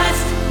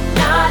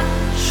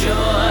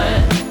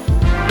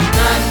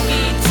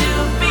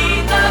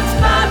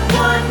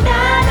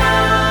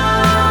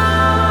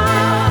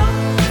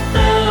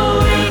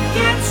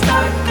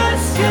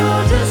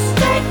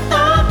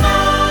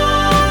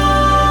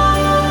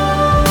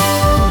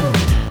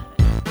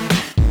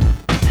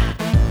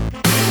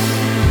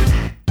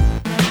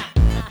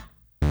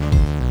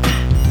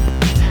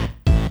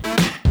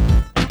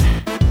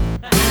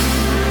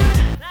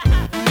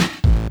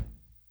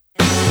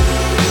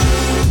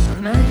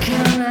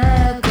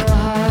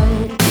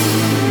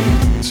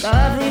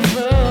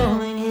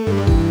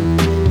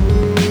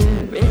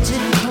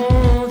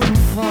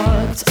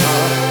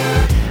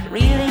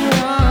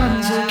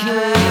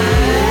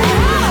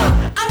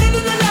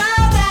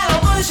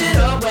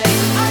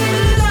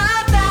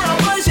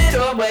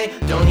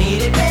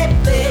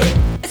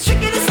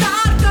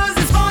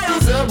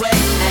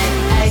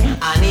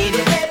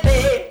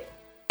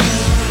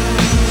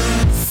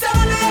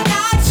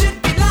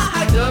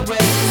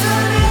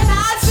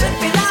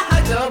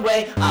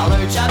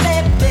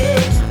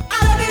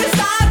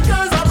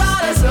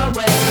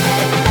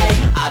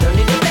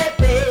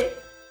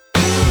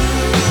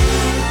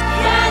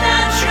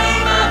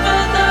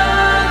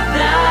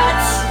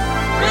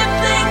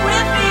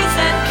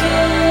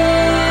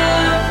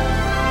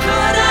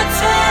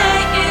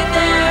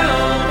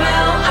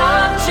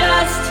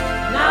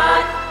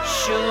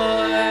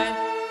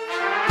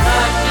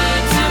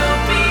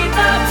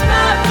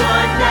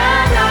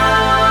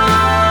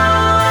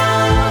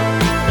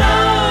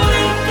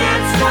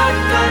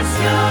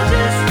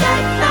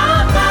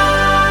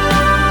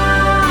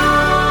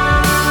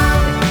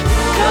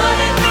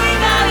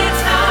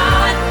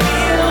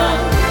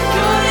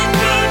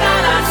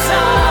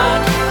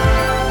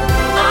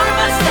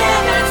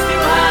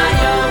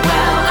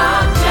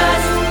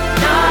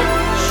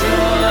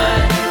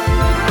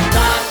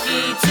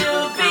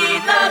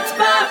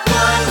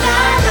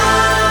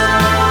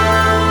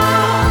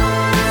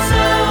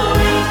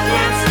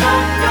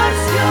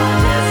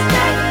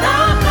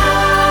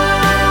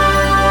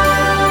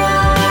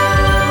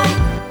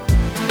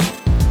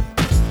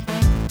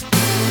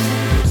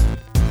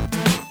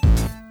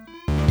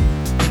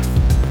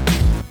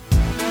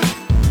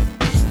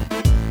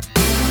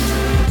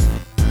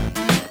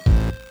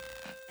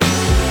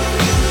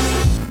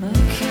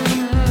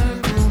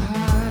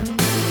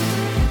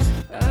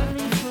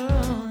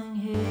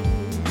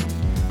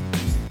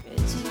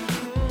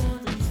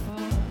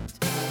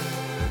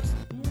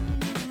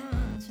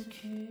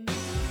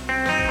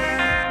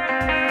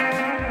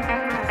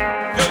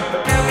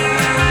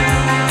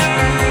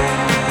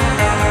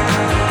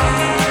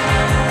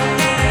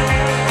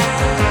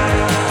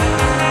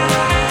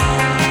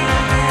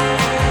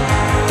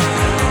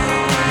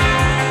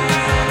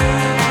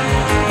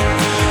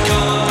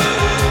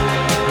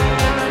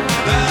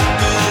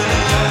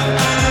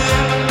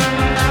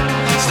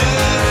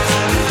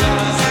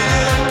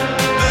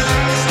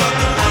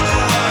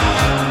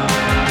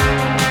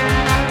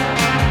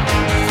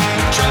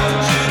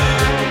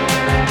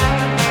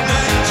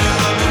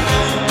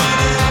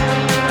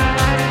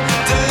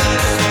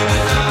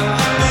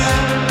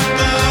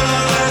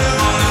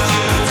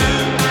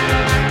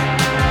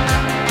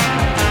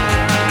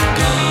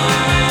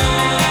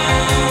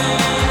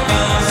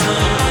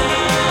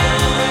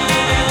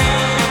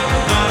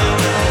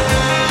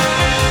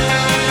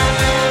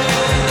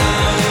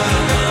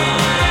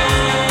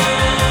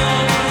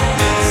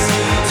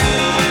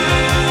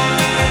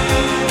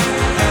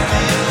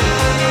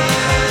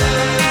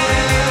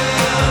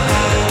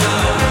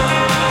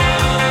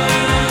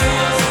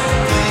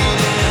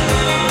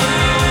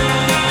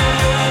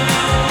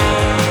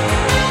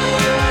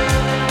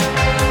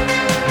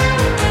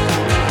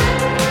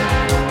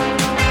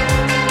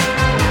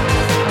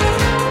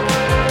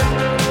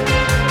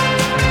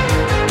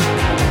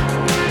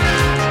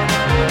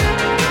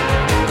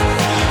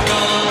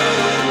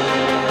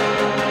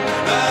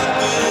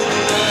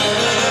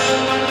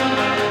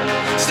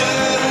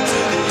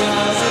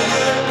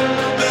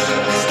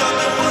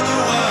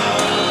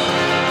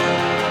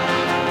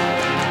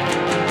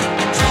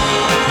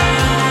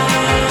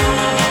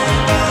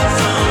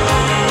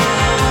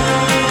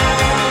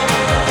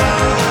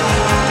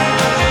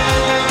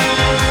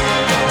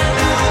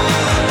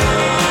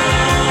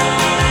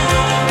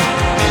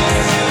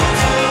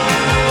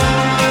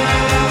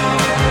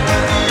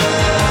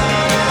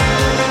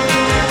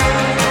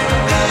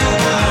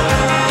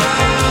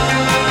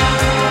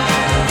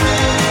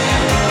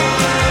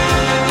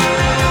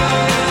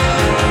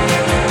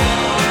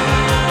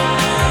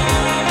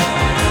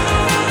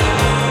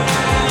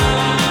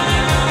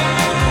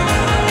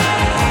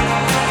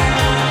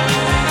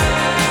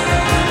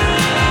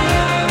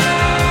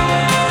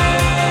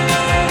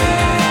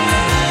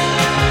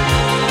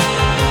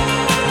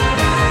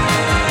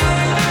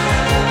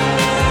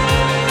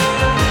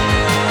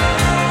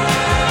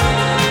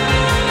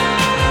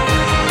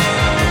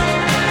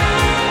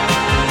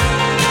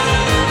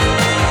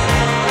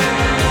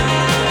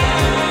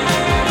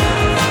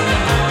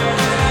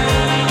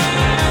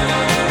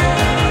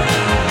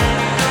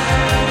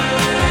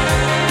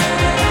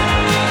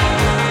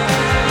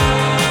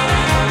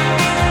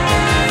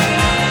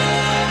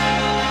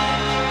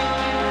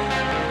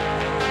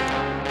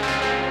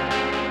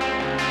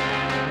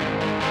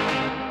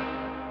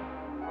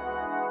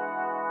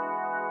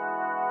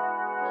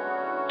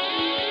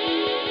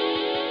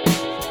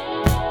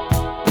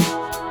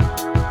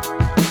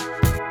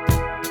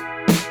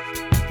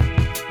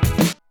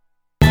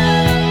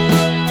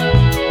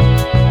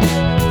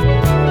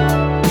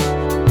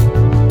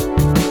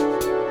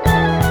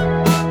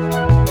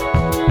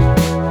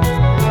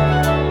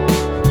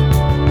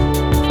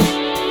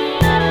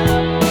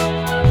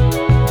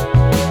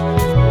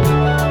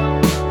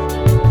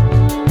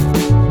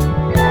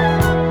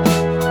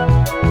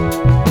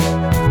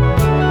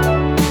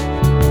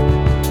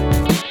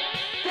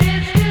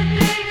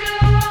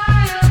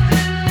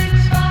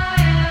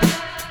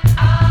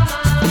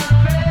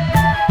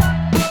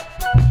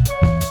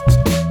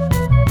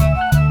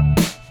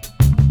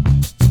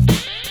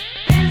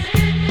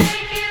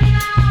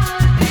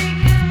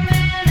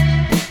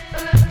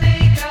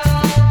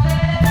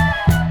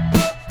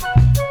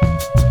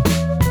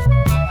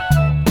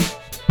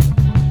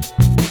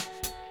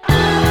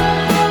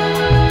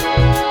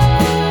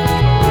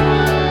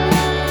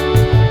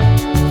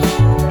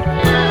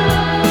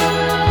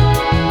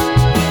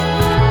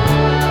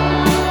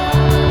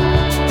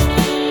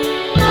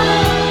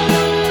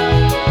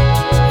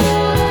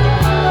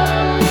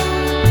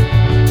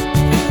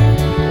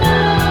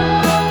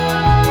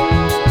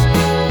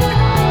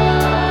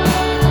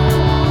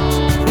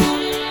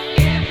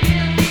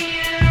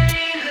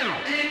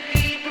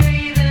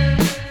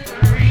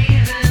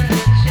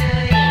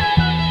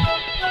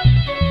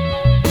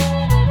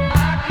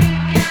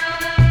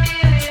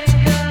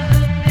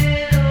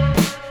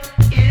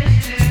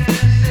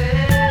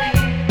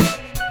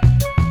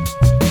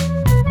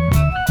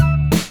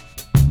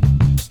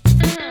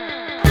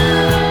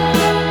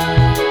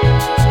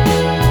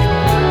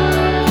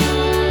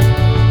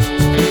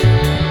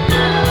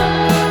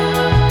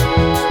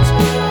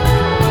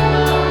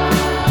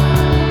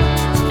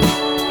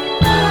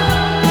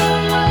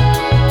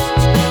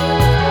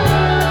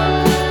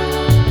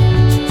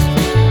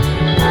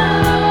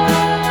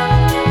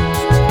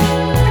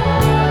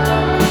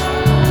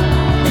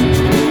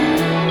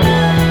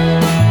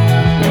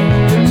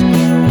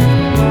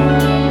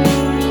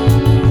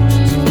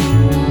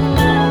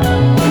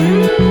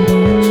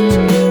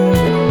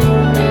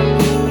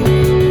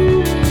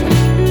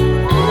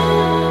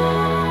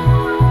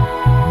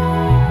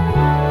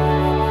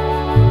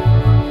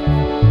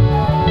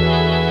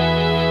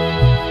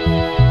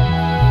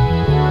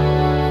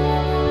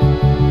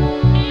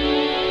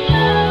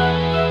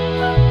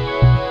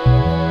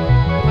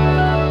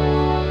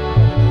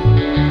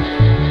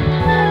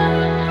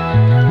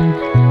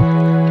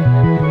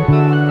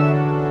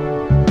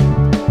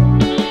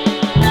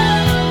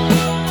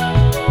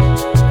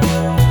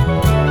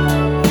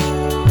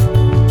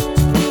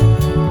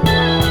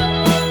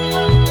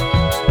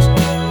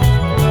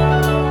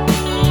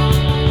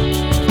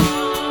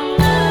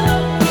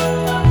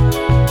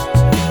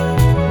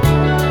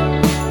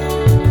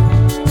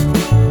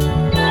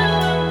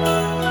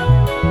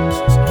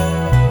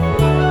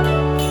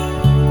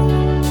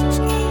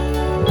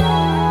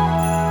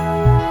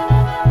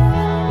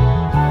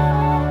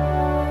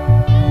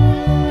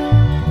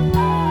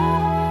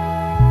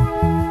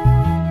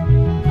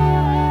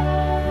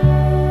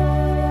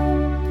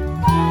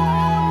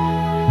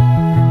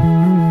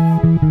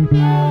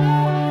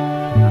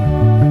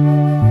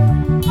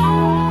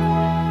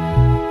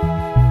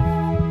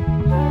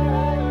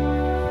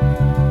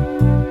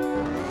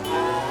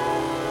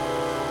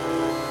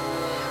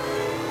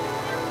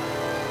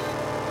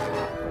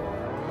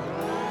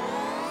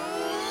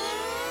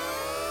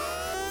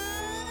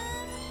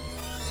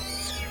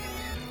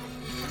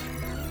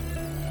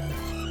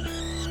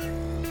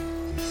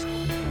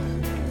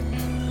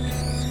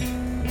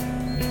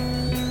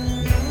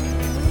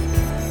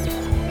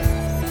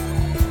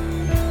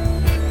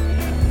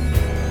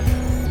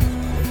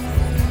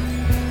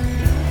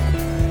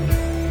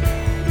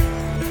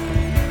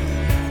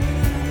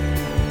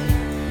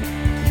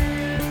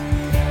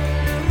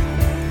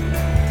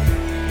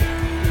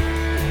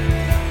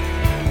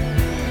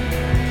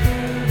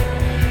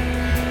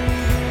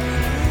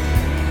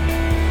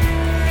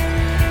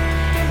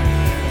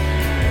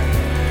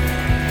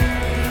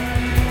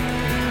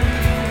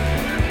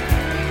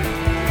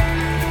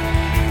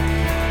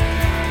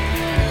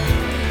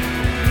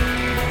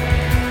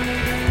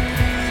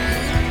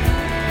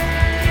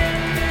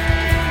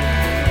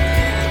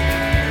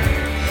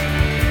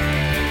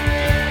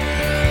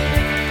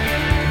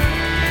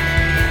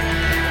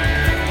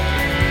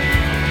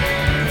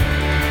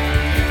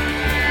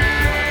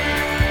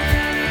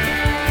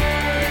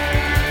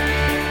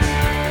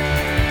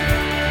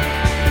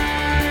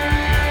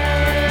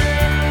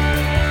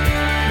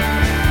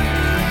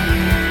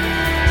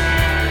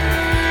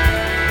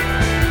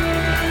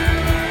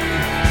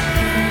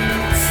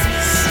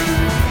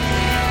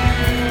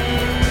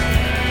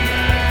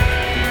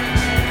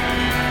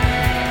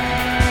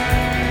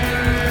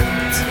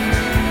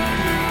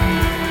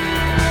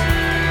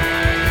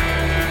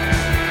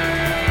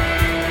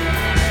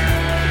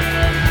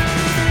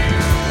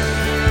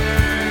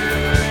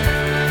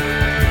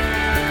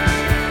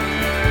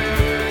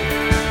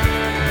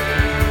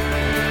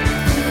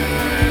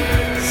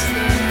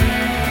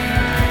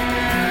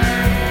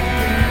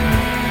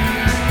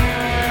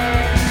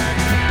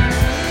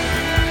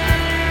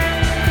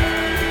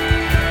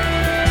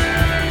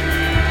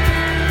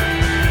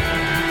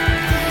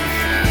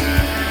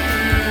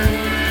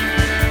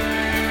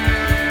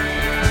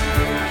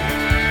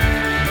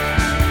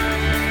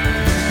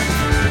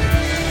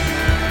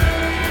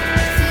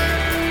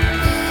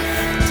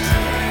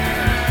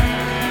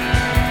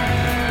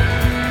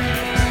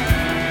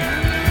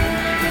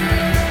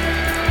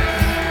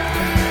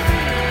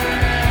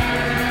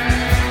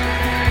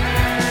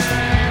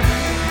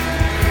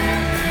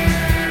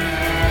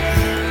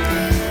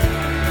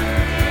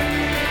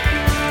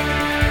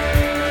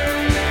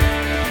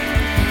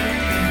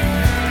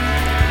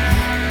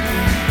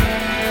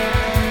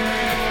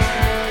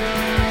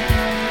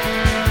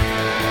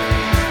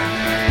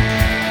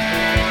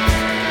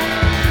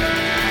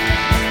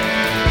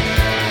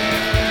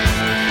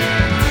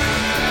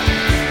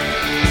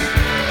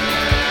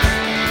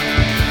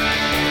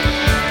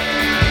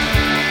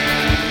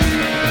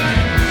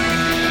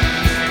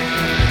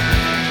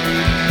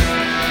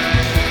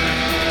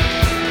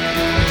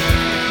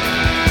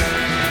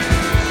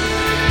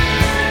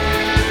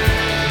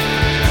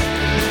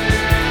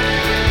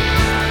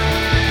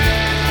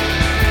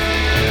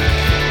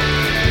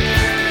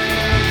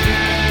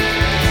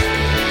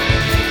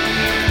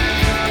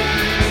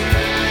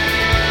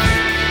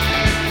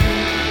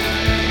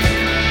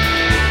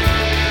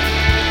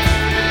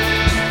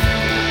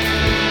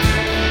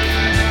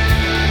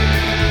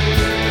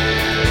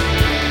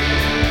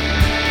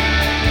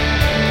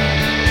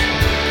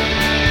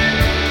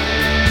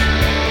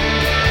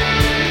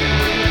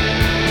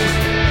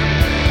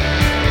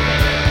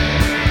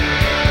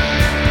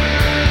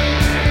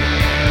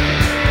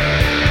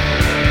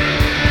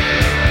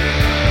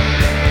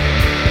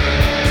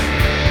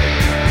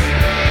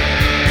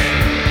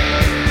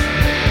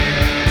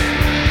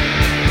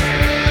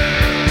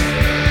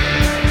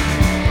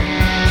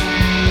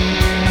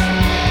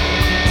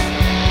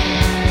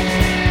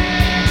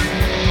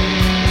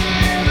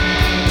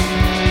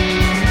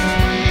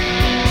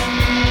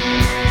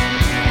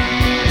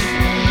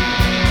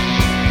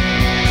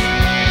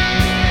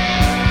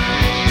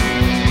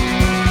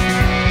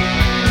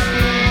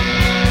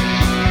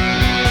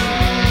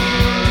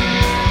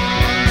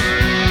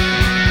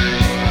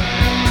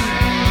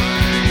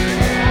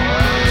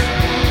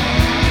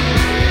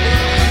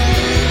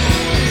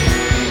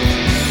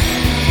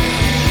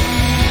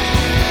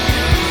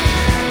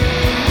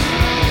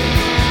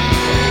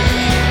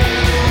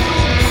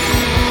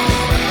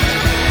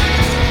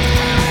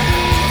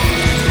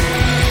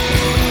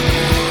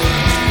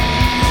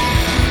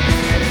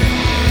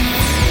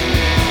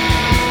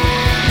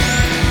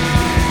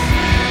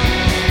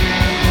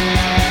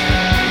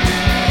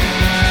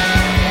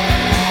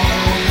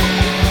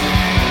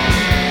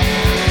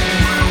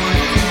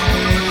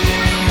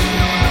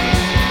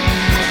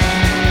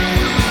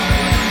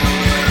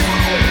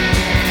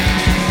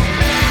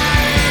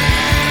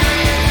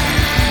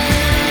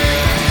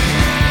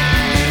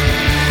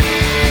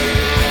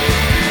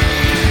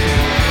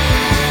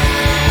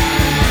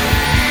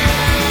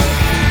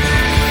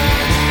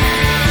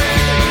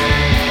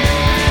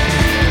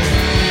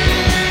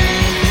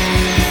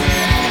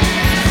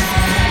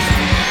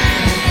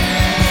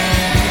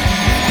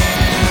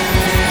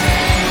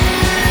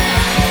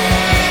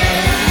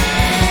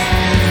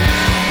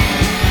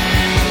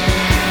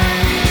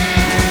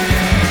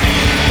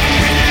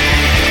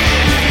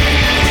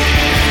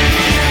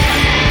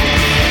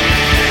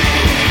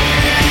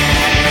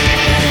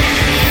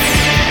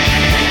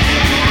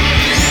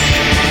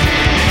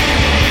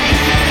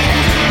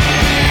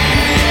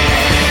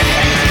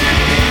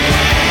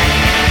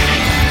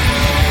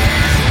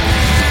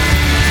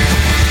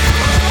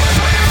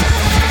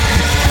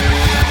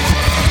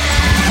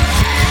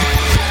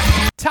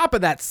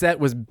of that set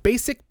was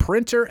Basic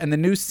Printer and the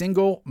new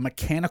single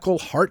Mechanical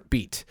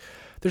Heartbeat.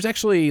 There's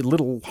actually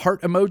little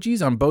heart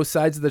emojis on both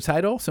sides of the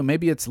title, so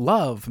maybe it's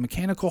love,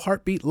 Mechanical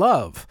Heartbeat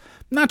love.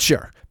 Not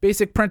sure.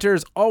 Basic Printer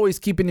is always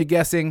keeping you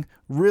guessing.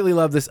 Really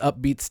love this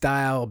upbeat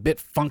style, a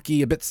bit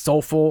funky, a bit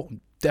soulful,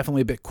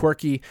 definitely a bit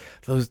quirky.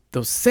 Those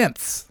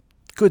synths,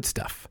 good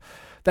stuff.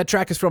 That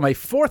track is from a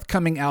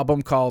forthcoming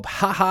album called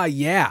Haha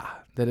Yeah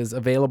that is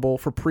available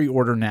for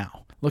pre-order now.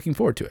 Looking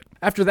forward to it.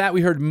 After that, we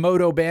heard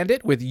Moto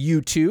Bandit with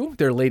U2,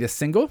 their latest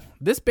single.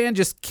 This band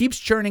just keeps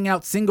churning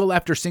out single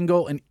after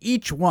single, and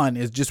each one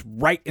is just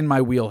right in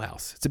my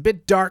wheelhouse. It's a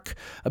bit dark,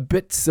 a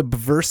bit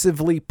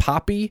subversively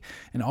poppy,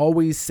 and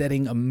always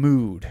setting a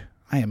mood.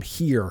 I am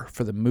here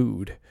for the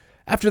mood.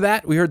 After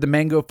that, we heard the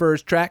Mango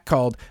Furs track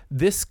called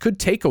This Could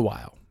Take a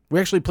While. We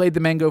actually played the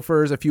Mango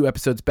Furs a few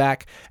episodes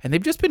back, and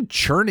they've just been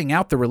churning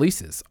out the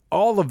releases.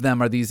 All of them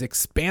are these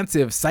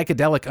expansive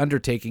psychedelic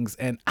undertakings,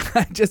 and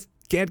I just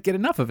can't get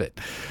enough of it.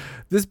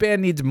 This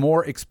band needs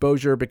more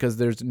exposure because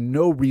there's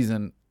no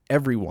reason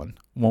everyone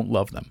won't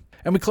love them.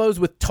 And we close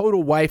with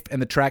Total Wife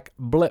and the track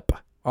Blip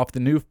off the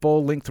new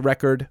full-length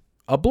record,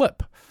 A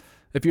Blip.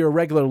 If you're a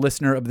regular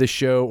listener of this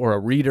show or a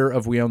reader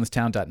of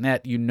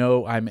WeOwnThisTown.net, you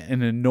know I'm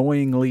an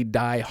annoyingly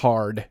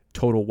die-hard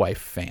Total Wife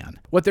fan.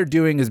 What they're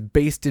doing is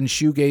based in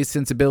shoegaze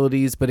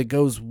sensibilities, but it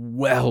goes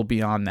well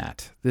beyond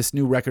that. This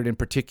new record in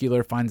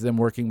particular finds them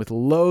working with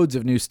loads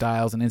of new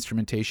styles and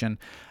instrumentation.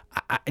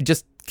 I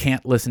just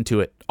can't listen to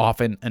it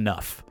often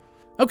enough.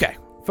 Okay,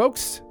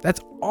 folks,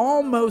 that's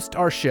almost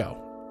our show.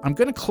 I'm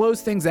going to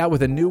close things out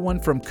with a new one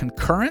from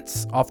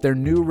Concurrence off their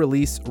new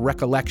release,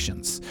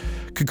 Recollections.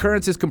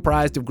 Concurrence is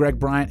comprised of Greg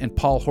Bryant and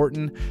Paul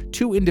Horton,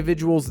 two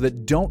individuals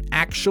that don't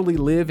actually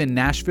live in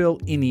Nashville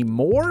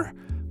anymore,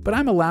 but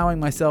I'm allowing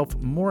myself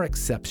more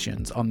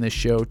exceptions on this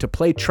show to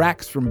play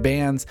tracks from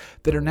bands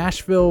that are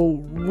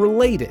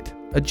Nashville-related,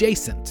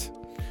 adjacent.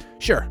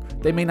 Sure,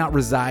 they may not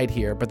reside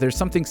here, but there's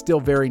something still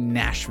very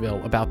Nashville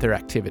about their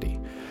activity.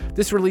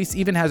 This release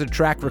even has a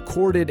track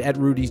recorded at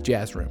Rudy's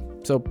Jazz Room.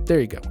 So there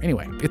you go.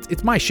 Anyway,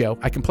 it's my show.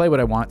 I can play what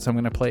I want, so I'm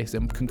going to play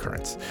some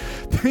Concurrence.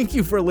 Thank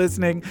you for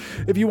listening.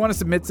 If you want to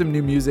submit some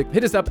new music,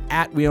 hit us up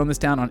at We Own This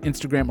Town on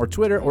Instagram or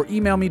Twitter, or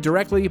email me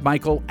directly,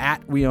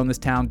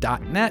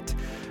 michael@weownthistown.net.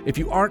 If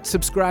you aren't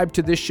subscribed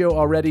to this show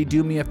already,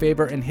 do me a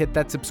favor and hit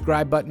that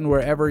subscribe button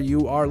wherever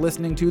you are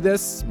listening to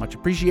this. Much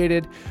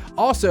appreciated.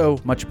 Also,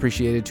 much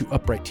appreciated to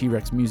Upright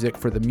T-Rex Music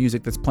for the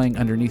music that's playing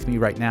underneath me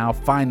right now.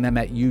 Find them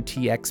at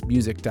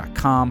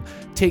utxmusic.com.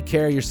 Take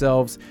care of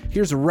yourselves.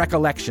 Here's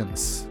Recollections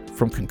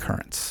from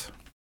Concurrence.